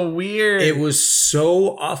so weird. It was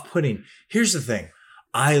so off-putting. Here's the thing.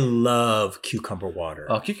 I love cucumber water.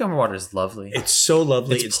 Oh, cucumber water is lovely. It's so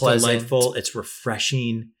lovely. It's It's pleasant. delightful. It's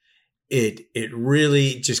refreshing. It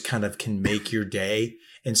really just kind of can make your day.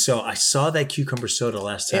 And so I saw that cucumber soda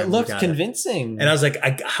last time. It we looked got convincing. And I was like,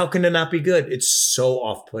 how can it not be good? It's so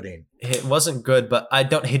off-putting. It wasn't good, but I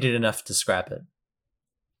don't hate it enough to scrap it.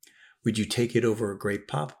 Would you take it over a grape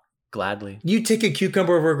pop? Gladly. You take a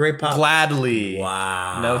cucumber over a grape pop? Gladly.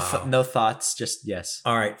 Wow. No thoughts, just yes.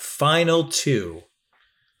 All right. Final two.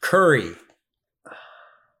 Curry.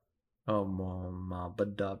 Oh, mama,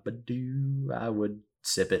 ba-da-ba-doo. I would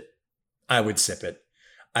sip it. I would sip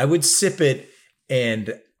it.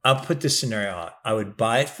 And I'll put this scenario out. I would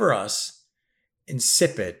buy it for us and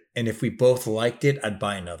sip it. And if we both liked it, I'd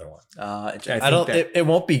buy another one. I think don't. that- It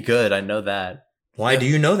won't be good. I know that. Why do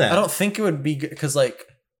you know that? I don't think it would be good because, like,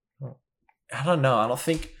 I don't know. I don't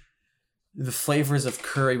think the flavors of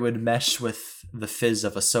curry would mesh with the fizz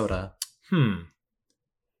of a soda.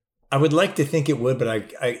 I would like to think it would, but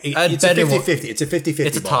it's bet a it won't. 50-50. It's a 50-50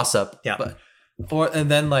 It's a ball. toss up. Yeah. And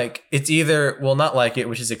then like it's either we'll not like it,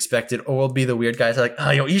 which is expected, or we'll be the weird guys like, oh,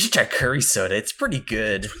 you should try curry soda. It's pretty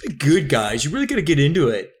good. Really good, guys. You really got to get into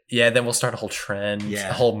it. Yeah, then we'll start a whole trend, Yeah.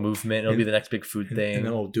 a whole movement. It'll And- be the next big food thing. And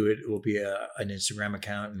then we'll do it. It will be an Instagram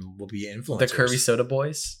account and we'll be influencers. The Curry Soda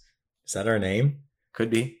Boys Is that our name? could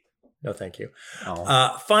be. No, thank you.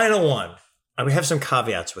 Oh. Final one. We have some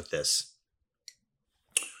caveats with this.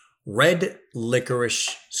 Red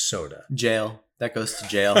licorice soda. Jail. That goes to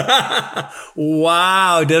jail.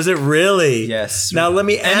 Wow, does it really? Yes. Now let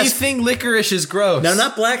me ask. Anything licorice is gross. No,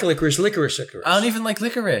 not black licorice, licorice. I don't even like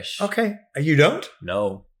licorice. Okay. You don't?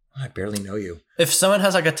 No. I barely know you. If someone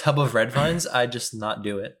has like a tub of red vines, I just not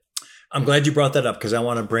do it. I'm glad you brought that up because I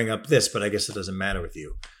want to bring up this, but I guess it doesn't matter with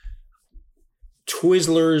you.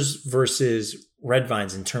 Twizzlers versus Red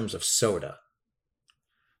Vines in terms of soda.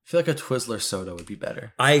 I feel like a Twizzler soda would be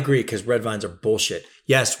better. I agree because Red Vines are bullshit.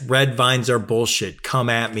 Yes, Red Vines are bullshit. Come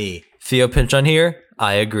at me. Theo Pinchon here.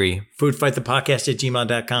 I agree.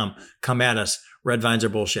 Foodfightthepodcast@gmail.com. Come at us. Red Vines are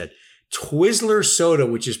bullshit. Twizzler soda,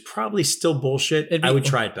 which is probably still bullshit, I would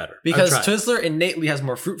try it better. Because Twizzler innately has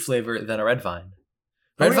more fruit flavor than a Red Vine.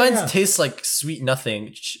 Red Vines taste like sweet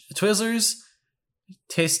nothing. Twizzlers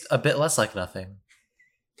taste a bit less like nothing.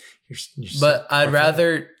 But I'd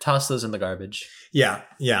rather toss those in the garbage. Yeah,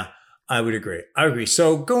 I would agree.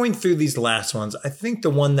 So going through these last ones, I think the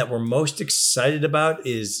one that we're most excited about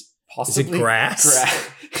is possibly it grass?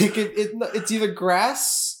 It's either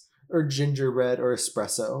grass or gingerbread or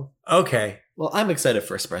espresso. Okay. Well, I'm excited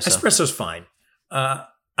for espresso. Espresso's fine.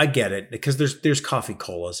 I get it because there's coffee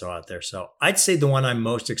colas out there. So I'd say the one I'm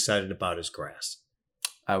most excited about is grass.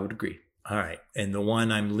 I would agree. All right. And the one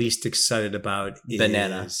I'm least excited about is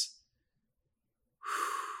banana.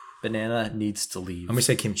 Banana needs to leave. I'm going to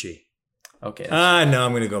say kimchi. Okay. No,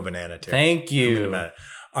 I'm going to go banana too. Thank you.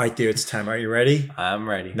 All right, Theo, it's time. Are you ready? I'm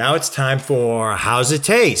ready. Now it's time for How's It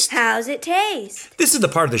Taste? How's it taste? This is the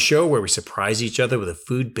part of the show where we surprise each other with a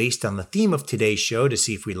food based on the theme of today's show to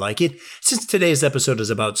see if we like it. Since today's episode is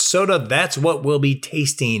about soda, that's what we'll be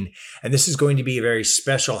tasting. And this is going to be a very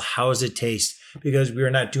special How's It Taste because we are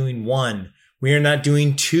not doing one, we are not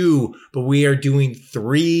doing two, but we are doing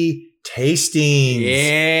 3 tastings.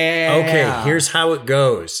 Yeah. Okay, here's how it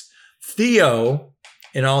goes. Theo,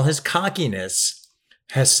 in all his cockiness,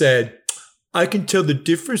 has said, I can tell the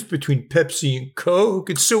difference between Pepsi and Coke.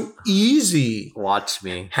 It's so easy. Watch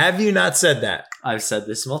me. Have you not said that? I've said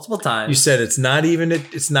this multiple times. You said it's not even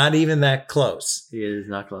that close. It is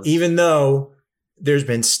not close. Even though there's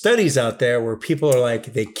been studies out there where people are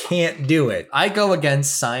like, they can't do it. I go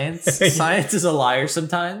against science. Science is a liar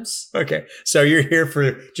sometimes. Okay. So you're here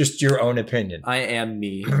for just your own opinion. I am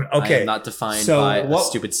me. Okay. I am not defined by a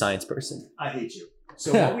stupid science person. I hate you.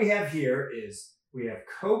 So what we have here is we have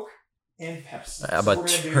Coke and Pepsi. I'm about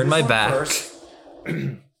to turn my back. First.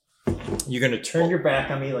 You're going to turn your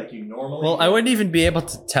back on me like you normally Well, do. I wouldn't even be able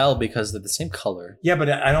to tell because they're the same color. Yeah, but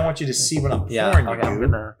I don't want you to see what I'm pouring you,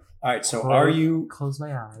 dude. All right, so are you... Close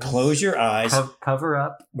my eyes. Close your eyes. Cover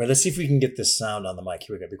up. Wait, let's see if we can get this sound on the mic.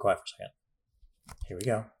 Here we go. Be quiet for a second. Here we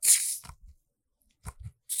go.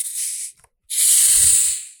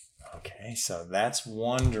 Okay, so that's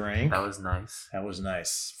one drink. That was nice. That was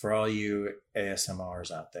nice for all you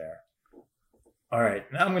ASMRs out there. All right,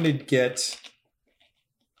 now I'm going to get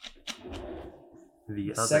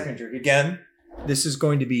the second drink. Again, this is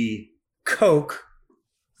going to be Coke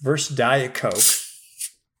versus Diet Coke.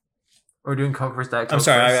 We're doing Coke versus Diet Coke. I'm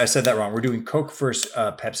sorry, I said that wrong. We're doing Coke versus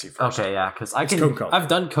Pepsi first. Okay, yeah, because Coke. I've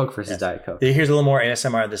done Coke versus Diet Coke. Here's a little more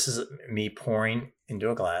ASMR. This is me pouring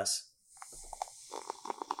into a glass.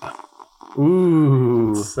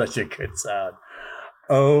 Ooh. Such a good sound.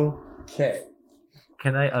 Okay.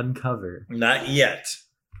 Can I uncover? Not yet.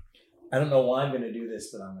 I don't know why I'm going to do this,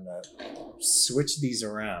 but I'm going to switch these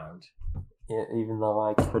around. Yeah, even though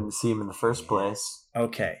I couldn't see him in the first place.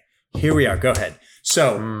 Okay. Here we are. Go ahead.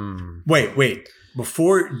 So, wait.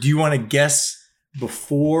 Do you want to guess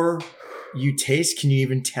before you taste? Can you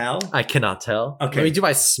even tell? I cannot tell. Okay. Let me do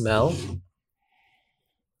my smell.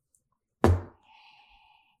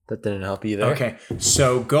 That didn't help either. Okay.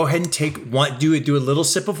 So go ahead and take one. Do a little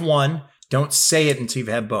sip of one. Don't say it until you've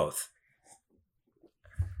had both.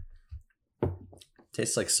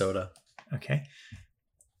 Tastes like soda. Okay.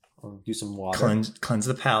 I'll do some water. Cleanse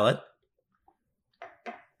the palate.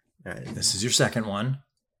 All right. This is your second one.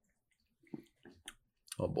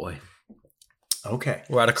 Oh boy. Okay.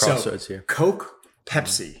 We're at a crossroads here. Coke,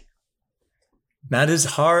 Pepsi. Not as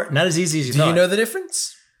hard, not as easy as you thought. Do you know the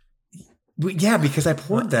difference? Yeah, because I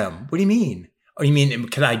poured them. What do you mean? Oh, you mean,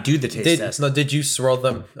 could I do the taste test? No, did you swirl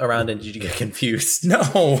them around and did you get confused? No.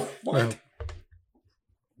 What? No.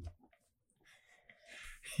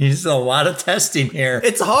 There's a lot of testing here.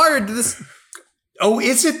 It's hard. Oh,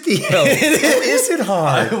 is it Theo? Is it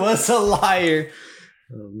hard? I was a liar.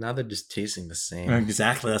 Oh, now they're just tasting the same.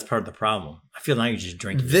 Exactly. That's part of the problem. I feel now you're just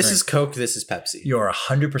drinking. This is Coke. This is Pepsi. You're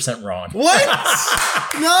 100% wrong. What?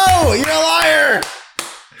 No, you're a liar.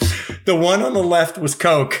 The one on the left was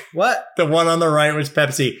Coke. What? The one on the right was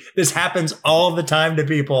Pepsi. This happens all the time to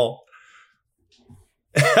people.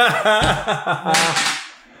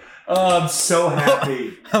 Oh, I'm so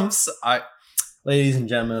happy. Ladies and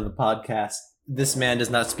gentlemen of the podcast, this man does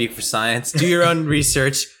not speak for science. Do your own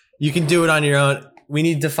research. You can do it on your own. We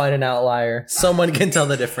need to find an outlier. Someone can tell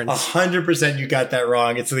the difference. 100% you got that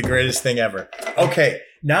wrong. It's the greatest thing ever. Okay,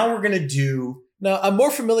 now we're gonna do. No, I'm more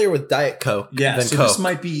familiar with Diet Coke than so Coke. this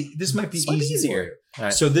might be easier. All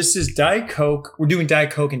right. So this is Diet Coke. We're doing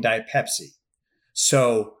Diet Coke and Diet Pepsi.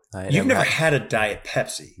 So you've never had a Diet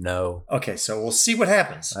Pepsi. No. Okay, so we'll see what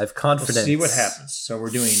happens. I have confidence. We'll see what happens. So we're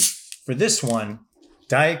doing, for this one,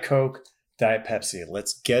 Diet Coke, Diet Pepsi.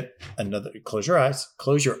 Let's get another. Close your eyes.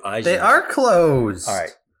 Close your eyes. They are closed. All right.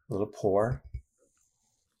 A little pour.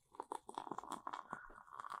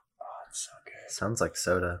 Oh, it's so good. Sounds like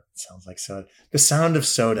soda. It sounds like soda. The sound of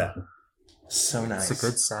soda. So nice. It's a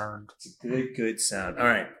good sound. It's a good sound. All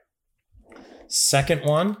right. Second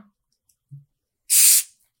one.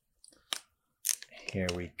 Here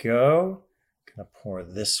we go. Gonna pour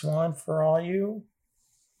this one for all you.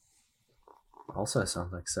 Also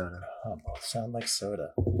sounds like soda. Oh, both sound like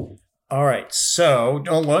soda. All right, so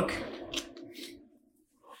don't look.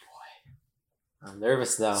 I'm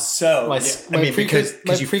nervous now. So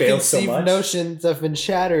because you failed so much. Notions have been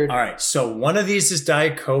shattered. All right, so one of these is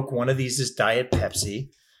Diet Coke, one of these is Diet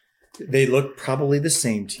Pepsi. They look probably the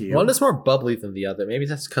same to you. One is more bubbly than the other. Maybe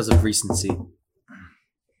that's because of recency.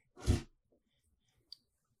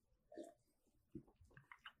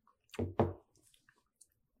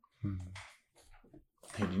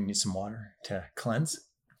 Hey, do you need some water to cleanse?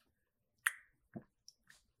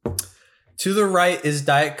 To the right is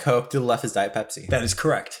Diet Coke. To the left is Diet Pepsi. That is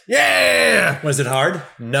correct. Yeah! Was it hard?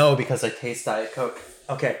 No, because I taste Diet Coke.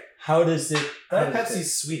 Okay. How does it... Diet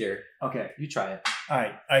Pepsi's sweeter. Okay. You try it. All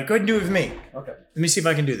right. Go ahead and do it with me. Okay. Let me see if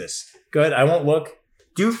I can do this. Good. I won't look.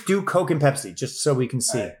 Do Coke and Pepsi just so we can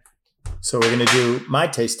see. Right. So we're going to do my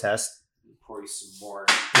taste test. Pour you some more.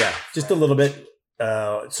 Yeah, just a little bit.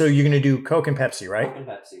 So you're going to do Coke and Pepsi, right? Coke and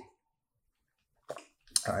Pepsi.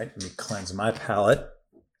 All right. Let me cleanse my palate.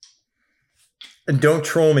 And don't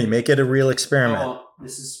troll me. Make it a real experiment. Oh,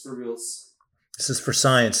 this is for reals. This is for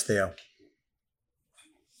science, Theo.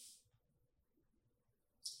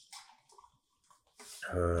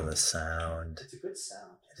 Oh, the sound. It's a good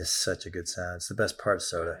sound. It is such a good sound. It's the best part of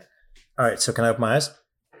soda. All right, so can I open my eyes?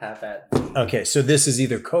 Have that. Okay, so this is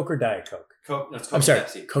either Coke or Diet Coke. Coke. No, it's Coke I'm sorry, and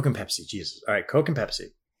Pepsi. Coke and Pepsi. Jesus. All right, Coke and Pepsi.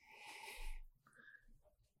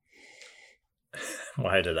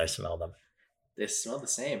 Why did I smell them? They smell the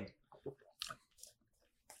same.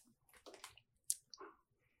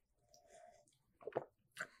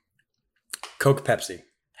 Coke, Pepsi.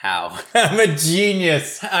 How? I'm a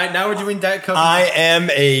genius. All right, now we're doing Diet Coke. I am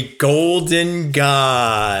a golden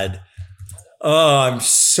god. Oh, I'm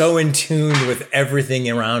so in tune with everything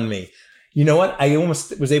around me. You know what? I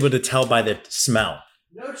almost was able to tell by the smell.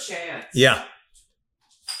 No chance. Yeah. All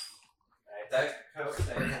right, Diet Coke,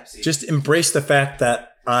 Diet Pepsi. Just embrace the fact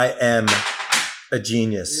that I am a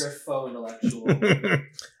genius. You're a faux intellectual.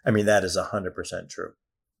 I mean, that is 100% true.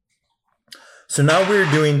 So now we're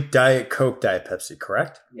doing Diet Coke, Diet Pepsi,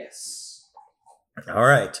 correct? Yes. All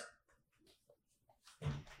right.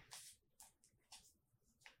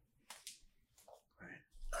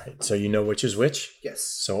 All right. So you know which is which? Yes.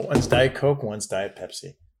 So one's Diet Coke, one's Diet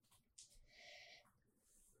Pepsi.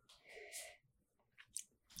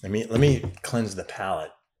 Let me cleanse the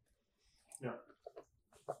palate. Yeah.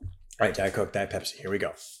 All right, Diet Coke, Diet Pepsi. Here we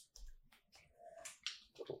go.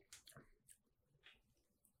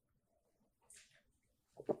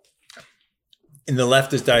 In the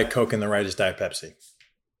left is Diet Coke, and the right is Diet Pepsi.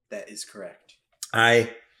 That is correct.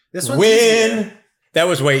 I This one's win. easier. That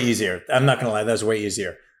was way easier. I'm not gonna lie, that was way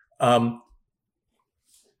easier. You know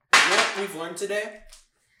what we've learned today?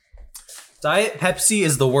 Diet Pepsi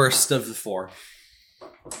is the worst of the four.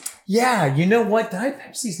 Yeah, you know what? Diet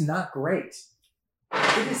Pepsi's not great.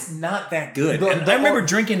 It is not that good. The- And the- I remember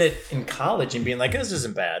drinking it in college and being like, this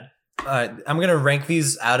isn't bad. I'm gonna rank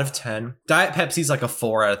these out of 10. Diet Pepsi's like a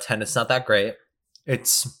 4 out of 10. It's not that great.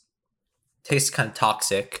 It's tastes kind of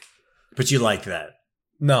toxic. But you like that.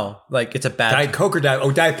 No, like it's a bad. Diet Coke or Diet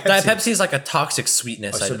Pepsi? Diet Pepsi is like a toxic Oh,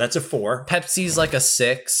 sweetness. so that's a 4. Pepsi's like a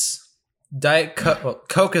 6. Diet Coke, well,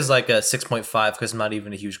 Coke is like a 6.5 because I'm not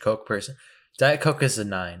even a huge Coke person. Diet Coke is a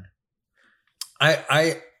 9.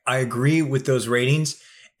 I agree with those ratings.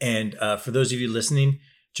 And for those of you listening,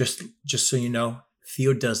 just so you know,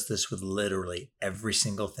 Theo does this with literally every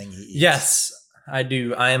single thing he eats. Yes, I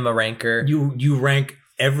do. I am a ranker. You rank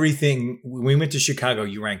everything. When we went to Chicago,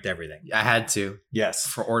 you ranked everything. I had to Yes.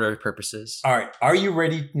 for order purposes. All right. Are you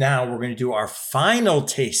ready now? We're going to do our final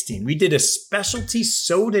tasting. We did a specialty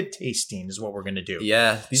soda tasting is what we're going to do.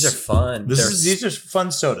 Yeah, these are fun. These are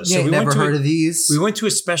fun sodas. You ain't never heard of these. We went to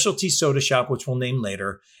a specialty soda shop, which we'll name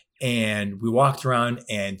later, and we walked around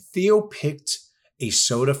and Theo picked a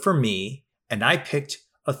soda for me and I picked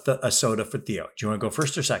a soda for Theo. Do you want to go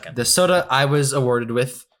first or second? The soda I was awarded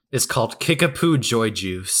with is called Kickapoo Joy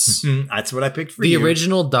Juice. That's what I picked for The you.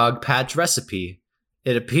 original Dog Patch recipe.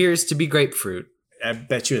 It appears to be grapefruit. I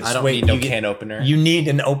bet you it's I don't need no can opener. You need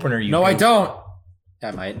an opener. No, I don't.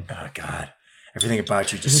 I might. Oh, God. Everything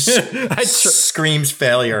about you just I screams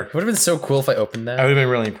failure. Would have been so cool if I opened that. I would have been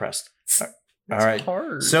really impressed. All right.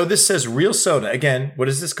 Hard. So this says real soda. Again, what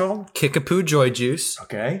is this called? Kickapoo Joy Juice.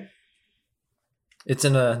 Okay. It's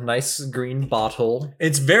in a nice green bottle.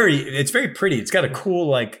 It's very pretty. It's got a cool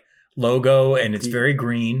like logo and it's very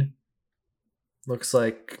green. Looks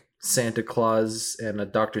like Santa Claus and a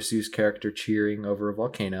Dr. Seuss character cheering over a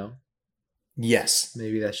volcano. Yes.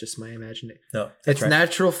 Maybe that's just my imagination. No. It's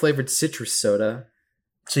natural flavored citrus soda.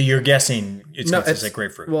 So you're guessing it's going to taste like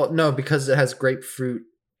grapefruit. Well, no, because it has grapefruit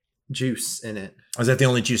juice in it. Is that the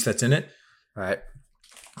only juice that's in it? All right.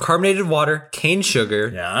 Carbonated water, cane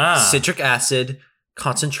sugar, Yeah. citric acid,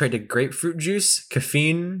 concentrated grapefruit juice,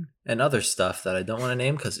 caffeine, and other stuff that I don't want to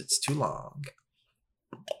name because it's too long.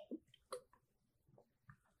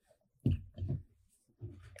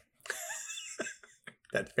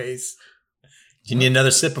 That face. Do you need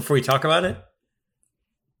another sip before you talk about it?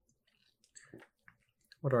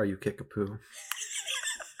 What are you, Kickapoo?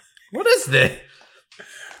 What is this?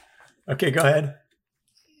 Okay, go ahead.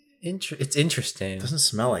 It's interesting. It doesn't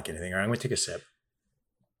smell like anything. All right, I'm going to take a sip.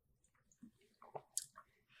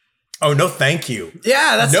 Oh, no, thank you.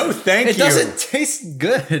 Yeah, that's No, thank you. It doesn't taste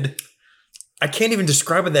good. I can't even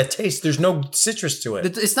describe what that tastes. There's no citrus to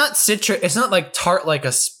it. It's not citrus. It's not like tart like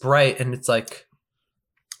a Sprite, and it's like,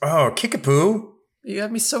 Oh, Kickapoo. you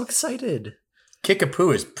got me so excited.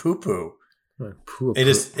 Kickapoo is poo-poo. Poo, It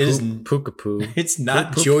is Pookapoo. It's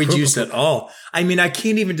not joy juice at all. I mean, I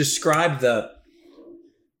can't even describe the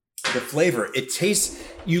flavor. It tastes,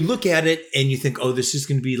 you look at it and you think, oh, this is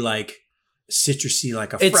going to be like citrusy,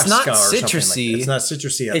 like a It's Fresca not or something like citrusy. that. It's not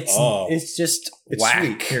citrusy at all. It's just It's whack.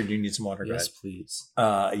 sweet. Here, do you need some water? Go Yes, please.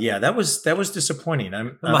 ahead. Yeah, that was disappointing.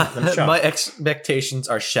 I'm shocked. My expectations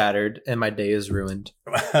are shattered, and my day is ruined.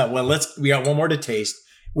 Well, we got one more to taste.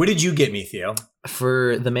 What did you get me, Theo?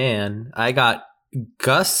 For the man, I got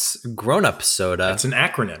Gus Grown Up Soda. It's an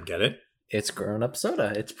acronym. Get it? It's Grown Up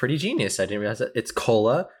Soda. It's pretty genius. I didn't realize that. It's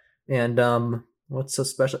cola, and what's so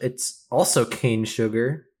special? It's also cane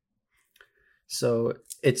sugar. So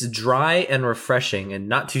it's dry and refreshing, and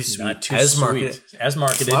not too sweet. Not too as sweet. marketed. As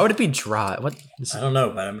marketed. Why would it be dry? What? I don't know,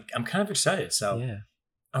 but I'm kind of excited. So Yeah,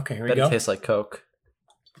 okay, here we bet go. it tastes like Coke.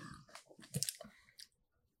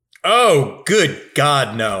 Oh, good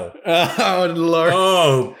God, no. Oh Lord!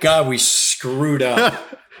 Oh, God, we screwed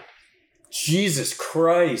up. Jesus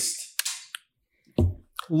Christ.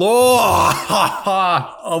 Lord!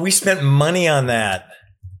 Oh, we spent money on that.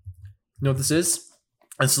 You know what this is?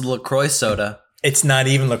 It's a LaCroix soda. It's not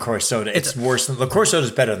even LaCroix soda. It's worse than LaCroix soda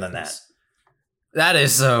is better than that. That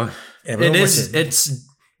is so. And It what is. was it? It's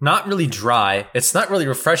not really dry. It's not really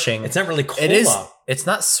refreshing. It's not really cola. It is. It's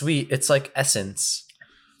not sweet. It's like essence.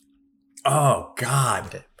 Oh,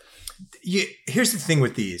 God. Here's the thing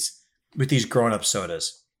with these grown-up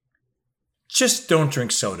sodas. Just don't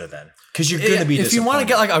drink soda then. Because you're going to be If you want to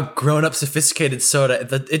get disappointed. like a grown-up sophisticated soda,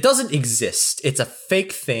 it doesn't exist. It's a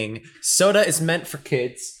fake thing. Soda is meant for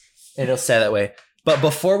kids, and it'll say that way. But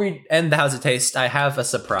before we end the How's It Taste, I have a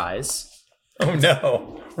surprise. Oh,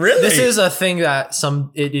 no. Really? This is a thing that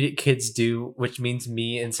some idiot kids do, which means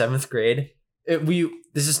me in 7th grade.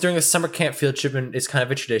 This is during a summer camp field trip, and it's kind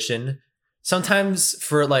of a tradition. Sometimes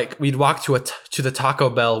for like we'd walk to the Taco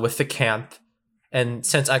Bell with the camp, and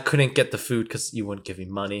since I couldn't get the food because you wouldn't give me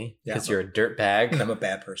money because you're a dirt bag, I'm a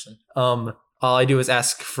bad person. all I do is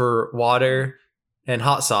ask for water and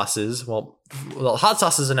hot sauces. Well, hot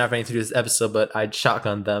sauces didn't have anything to do with this episode, but I'd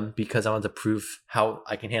shotgun them because I wanted to prove how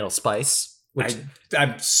I can handle spice. Which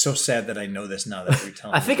I'm so sad that I know this now that you're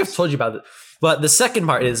telling me. I think I've told you about it. But the second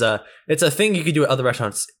part is it's a thing you can do at other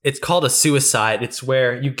restaurants. It's called a suicide. It's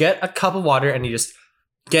where you get a cup of water and you just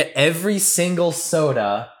get every single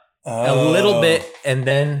soda, a little bit, and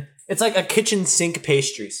then it's like a kitchen sink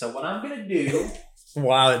pastry. So what I'm gonna do?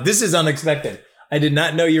 Wow, this is unexpected. I did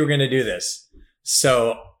not know you were going to do this.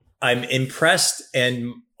 So I'm impressed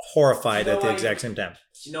and horrified at the exact same time.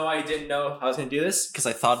 You know why I didn't know I was gonna do this? Because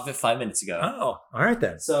I thought of it 5 minutes ago. Oh, all right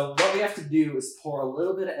then. So what we have to do is pour a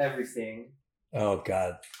little bit of everything. Oh,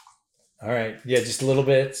 God. All right. Yeah, just a little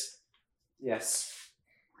bit. Yes.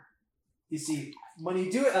 You see, when you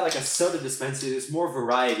do it at like a soda dispenser, there's more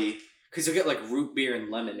variety because you'll get like root beer and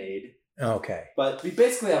lemonade. Okay. But we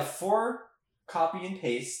basically have 4 copy and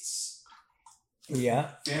pastes,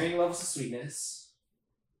 Yeah. varying levels of sweetness.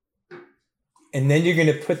 And then you're going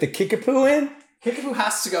to put the Kickapoo in? Kickapoo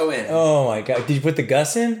has to go in. Oh my God. Did you put the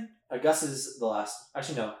Gus in? Gus is the last.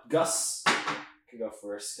 Actually, no. Gus can go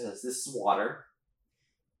first because this is water.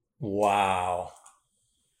 Wow.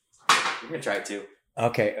 You're going to try it too.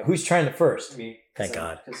 Okay. Who's trying it first? Me. Thank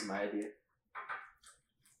God. Because of my idea.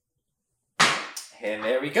 And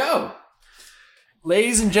there we go.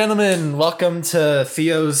 Ladies and gentlemen, welcome to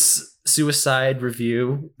Theo's suicide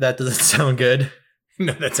review. That doesn't sound good.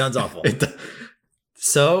 No, that sounds awful.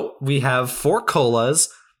 So we have 4 colas,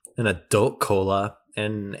 an adult cola,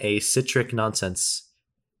 and a citric nonsense.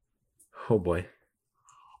 Oh boy.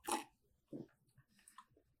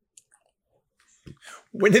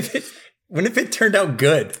 When if it turned out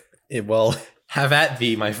good? It will have at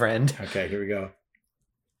thee, my friend. Okay, here we go.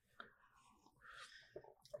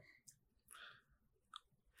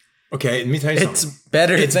 Okay, let me tell you something. It's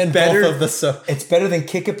better than better, both of the It's better than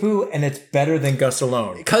Kickapoo, and it's better than Gus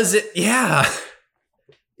alone. Because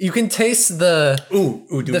you can taste the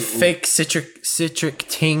fake citric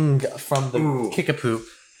ting from the Kickapoo.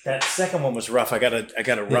 That second one was rough. I got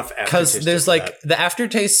a rough aftertaste. Because there's the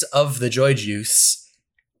aftertaste of the Joy Juice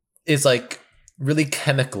is like really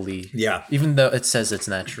chemically. Yeah. Even though it says it's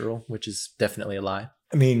natural, which is definitely a lie.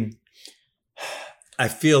 I mean, I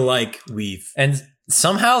feel like and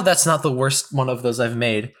somehow that's not the worst one of those I've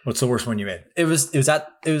made. What's the worst one you made? It was at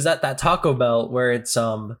that Taco Bell where it's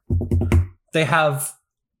they have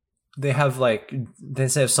like they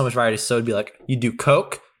say have so much variety, so it'd be like you do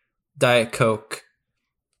Coke, Diet Coke,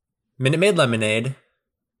 Minute Maid lemonade,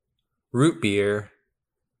 root beer,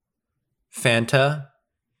 Fanta,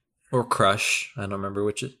 or Crush. I don't remember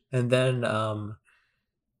which. And then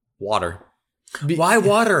water. Why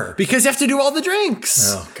water? Because you have to do all the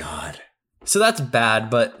drinks. Oh God. So that's bad,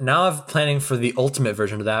 but now I'm planning for the ultimate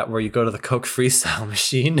version of that where you go to the Coke Freestyle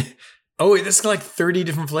machine. Oh, wait, this is like 30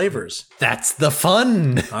 different flavors. That's the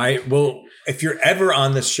fun. All right. Well, if you're ever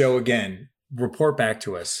on this show again, report back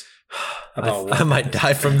to us. I might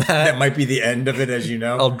die from that. That might be the end of it, as you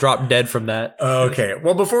know. I'll drop dead from that. Okay.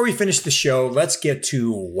 Well, before we finish the show, let's get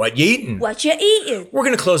to what you eating. What you eating? We're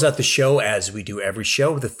going to close out the show as we do every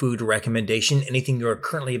show with a food recommendation, anything you're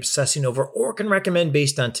currently obsessing over or can recommend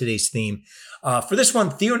based on today's theme. For this one,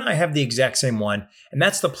 Theo and I have the exact same one, and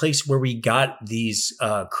that's the place where we got these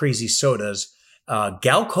crazy sodas.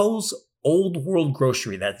 Galco's Old World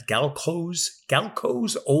Grocery. That's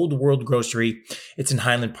Galco's Old World Grocery. It's in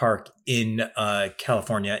Highland Park in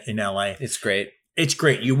California, in LA. It's great. It's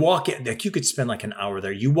great. You walk in, like you could spend like an hour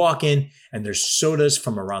there. You walk in and there's sodas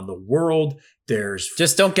from around the world.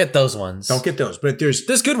 Just don't get those ones. Don't get those, but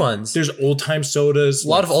there's good ones. There's old time sodas. A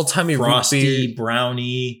lot of old timey Frosty,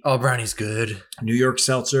 Brownie. Oh, Brownie's good. New York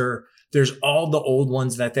Seltzer. There's all the old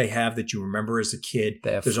ones that they have that you remember as a kid.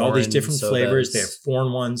 There's all these different flavors. They have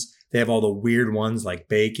foreign ones. They have all the weird ones like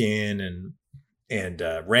bacon and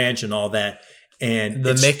ranch and all that. And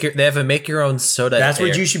they have a make your own soda. That's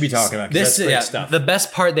what you should be talking about. This that's great stuff. The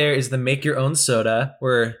best part there is the make your own soda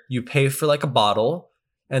where you pay for like a bottle,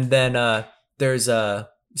 and then there's a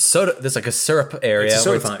soda. There's like a syrup area. It's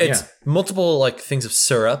a soda it's multiple like things of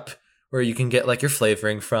syrup where you can get like your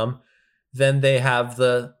flavoring from. Then they have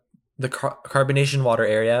the carbonation water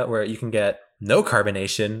area where you can get no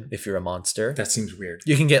carbonation if you're a monster. That seems weird.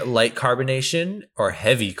 You can get light carbonation or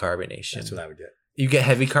heavy carbonation. That's what I would get. You get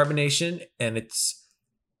heavy carbonation, and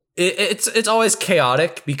it's always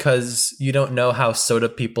chaotic because you don't know how soda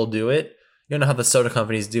people do it. You don't know how the soda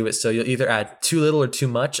companies do it. So you'll either add too little or too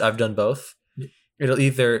much. I've done both.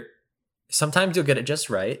 Sometimes you'll get it just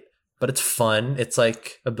right, but it's fun. It's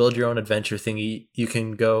like a build your own adventure thingy. You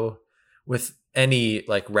can go with any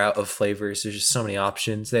like route of flavors. There's just so many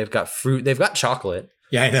options. They've got fruit. They've got chocolate.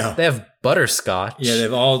 Yeah, I know. They have butterscotch. Yeah,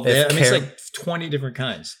 it's like 20 different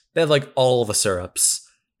kinds. They have like all the syrups.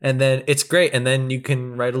 And then it's great. And then you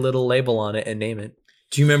can write a little label on it and name it.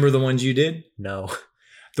 Do you remember the ones you did? No.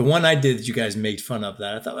 The one I did that you guys made fun of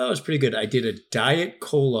that, I thought that was pretty good. I did a Diet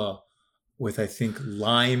Cola with, I think,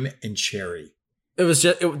 lime and cherry. There was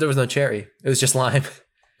no cherry. It was just lime.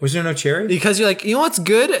 Was there no cherry? Because you're like, you know what's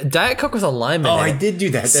good? Diet Coke with a lime in it. Oh, I did do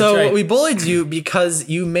that. That's so right. We bullied you because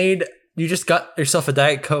you just got yourself a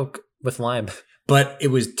Diet Coke with lime. But it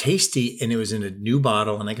was tasty and it was in a new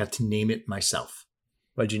bottle and I got to name it myself.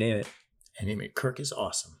 What'd you name it? I named it Kirk is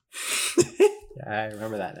Awesome. I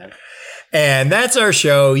remember that now. And that's our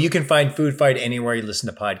show. You can find Food Fight anywhere you listen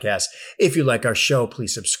to podcasts. If you like our show,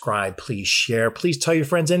 please subscribe, please share, please tell your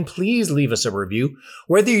friends, and please leave us a review.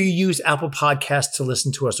 Whether you use Apple Podcasts to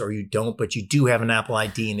listen to us or you don't, but you do have an Apple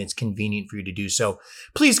ID and it's convenient for you to do so,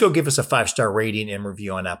 please go give us a 5-star rating and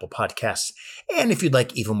review on Apple Podcasts. And if you'd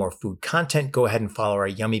like even more food content, go ahead and follow our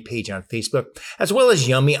Yummy page on Facebook, as well as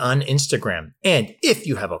Yummy on Instagram. And if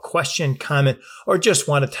you have a question, comment, or just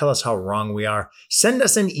want to tell us how wrong we are, send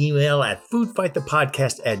us an email at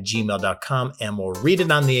foodfightthepodcast@gmail.com and we'll read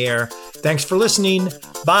it on the air. Thanks for listening.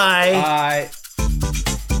 Bye. Bye.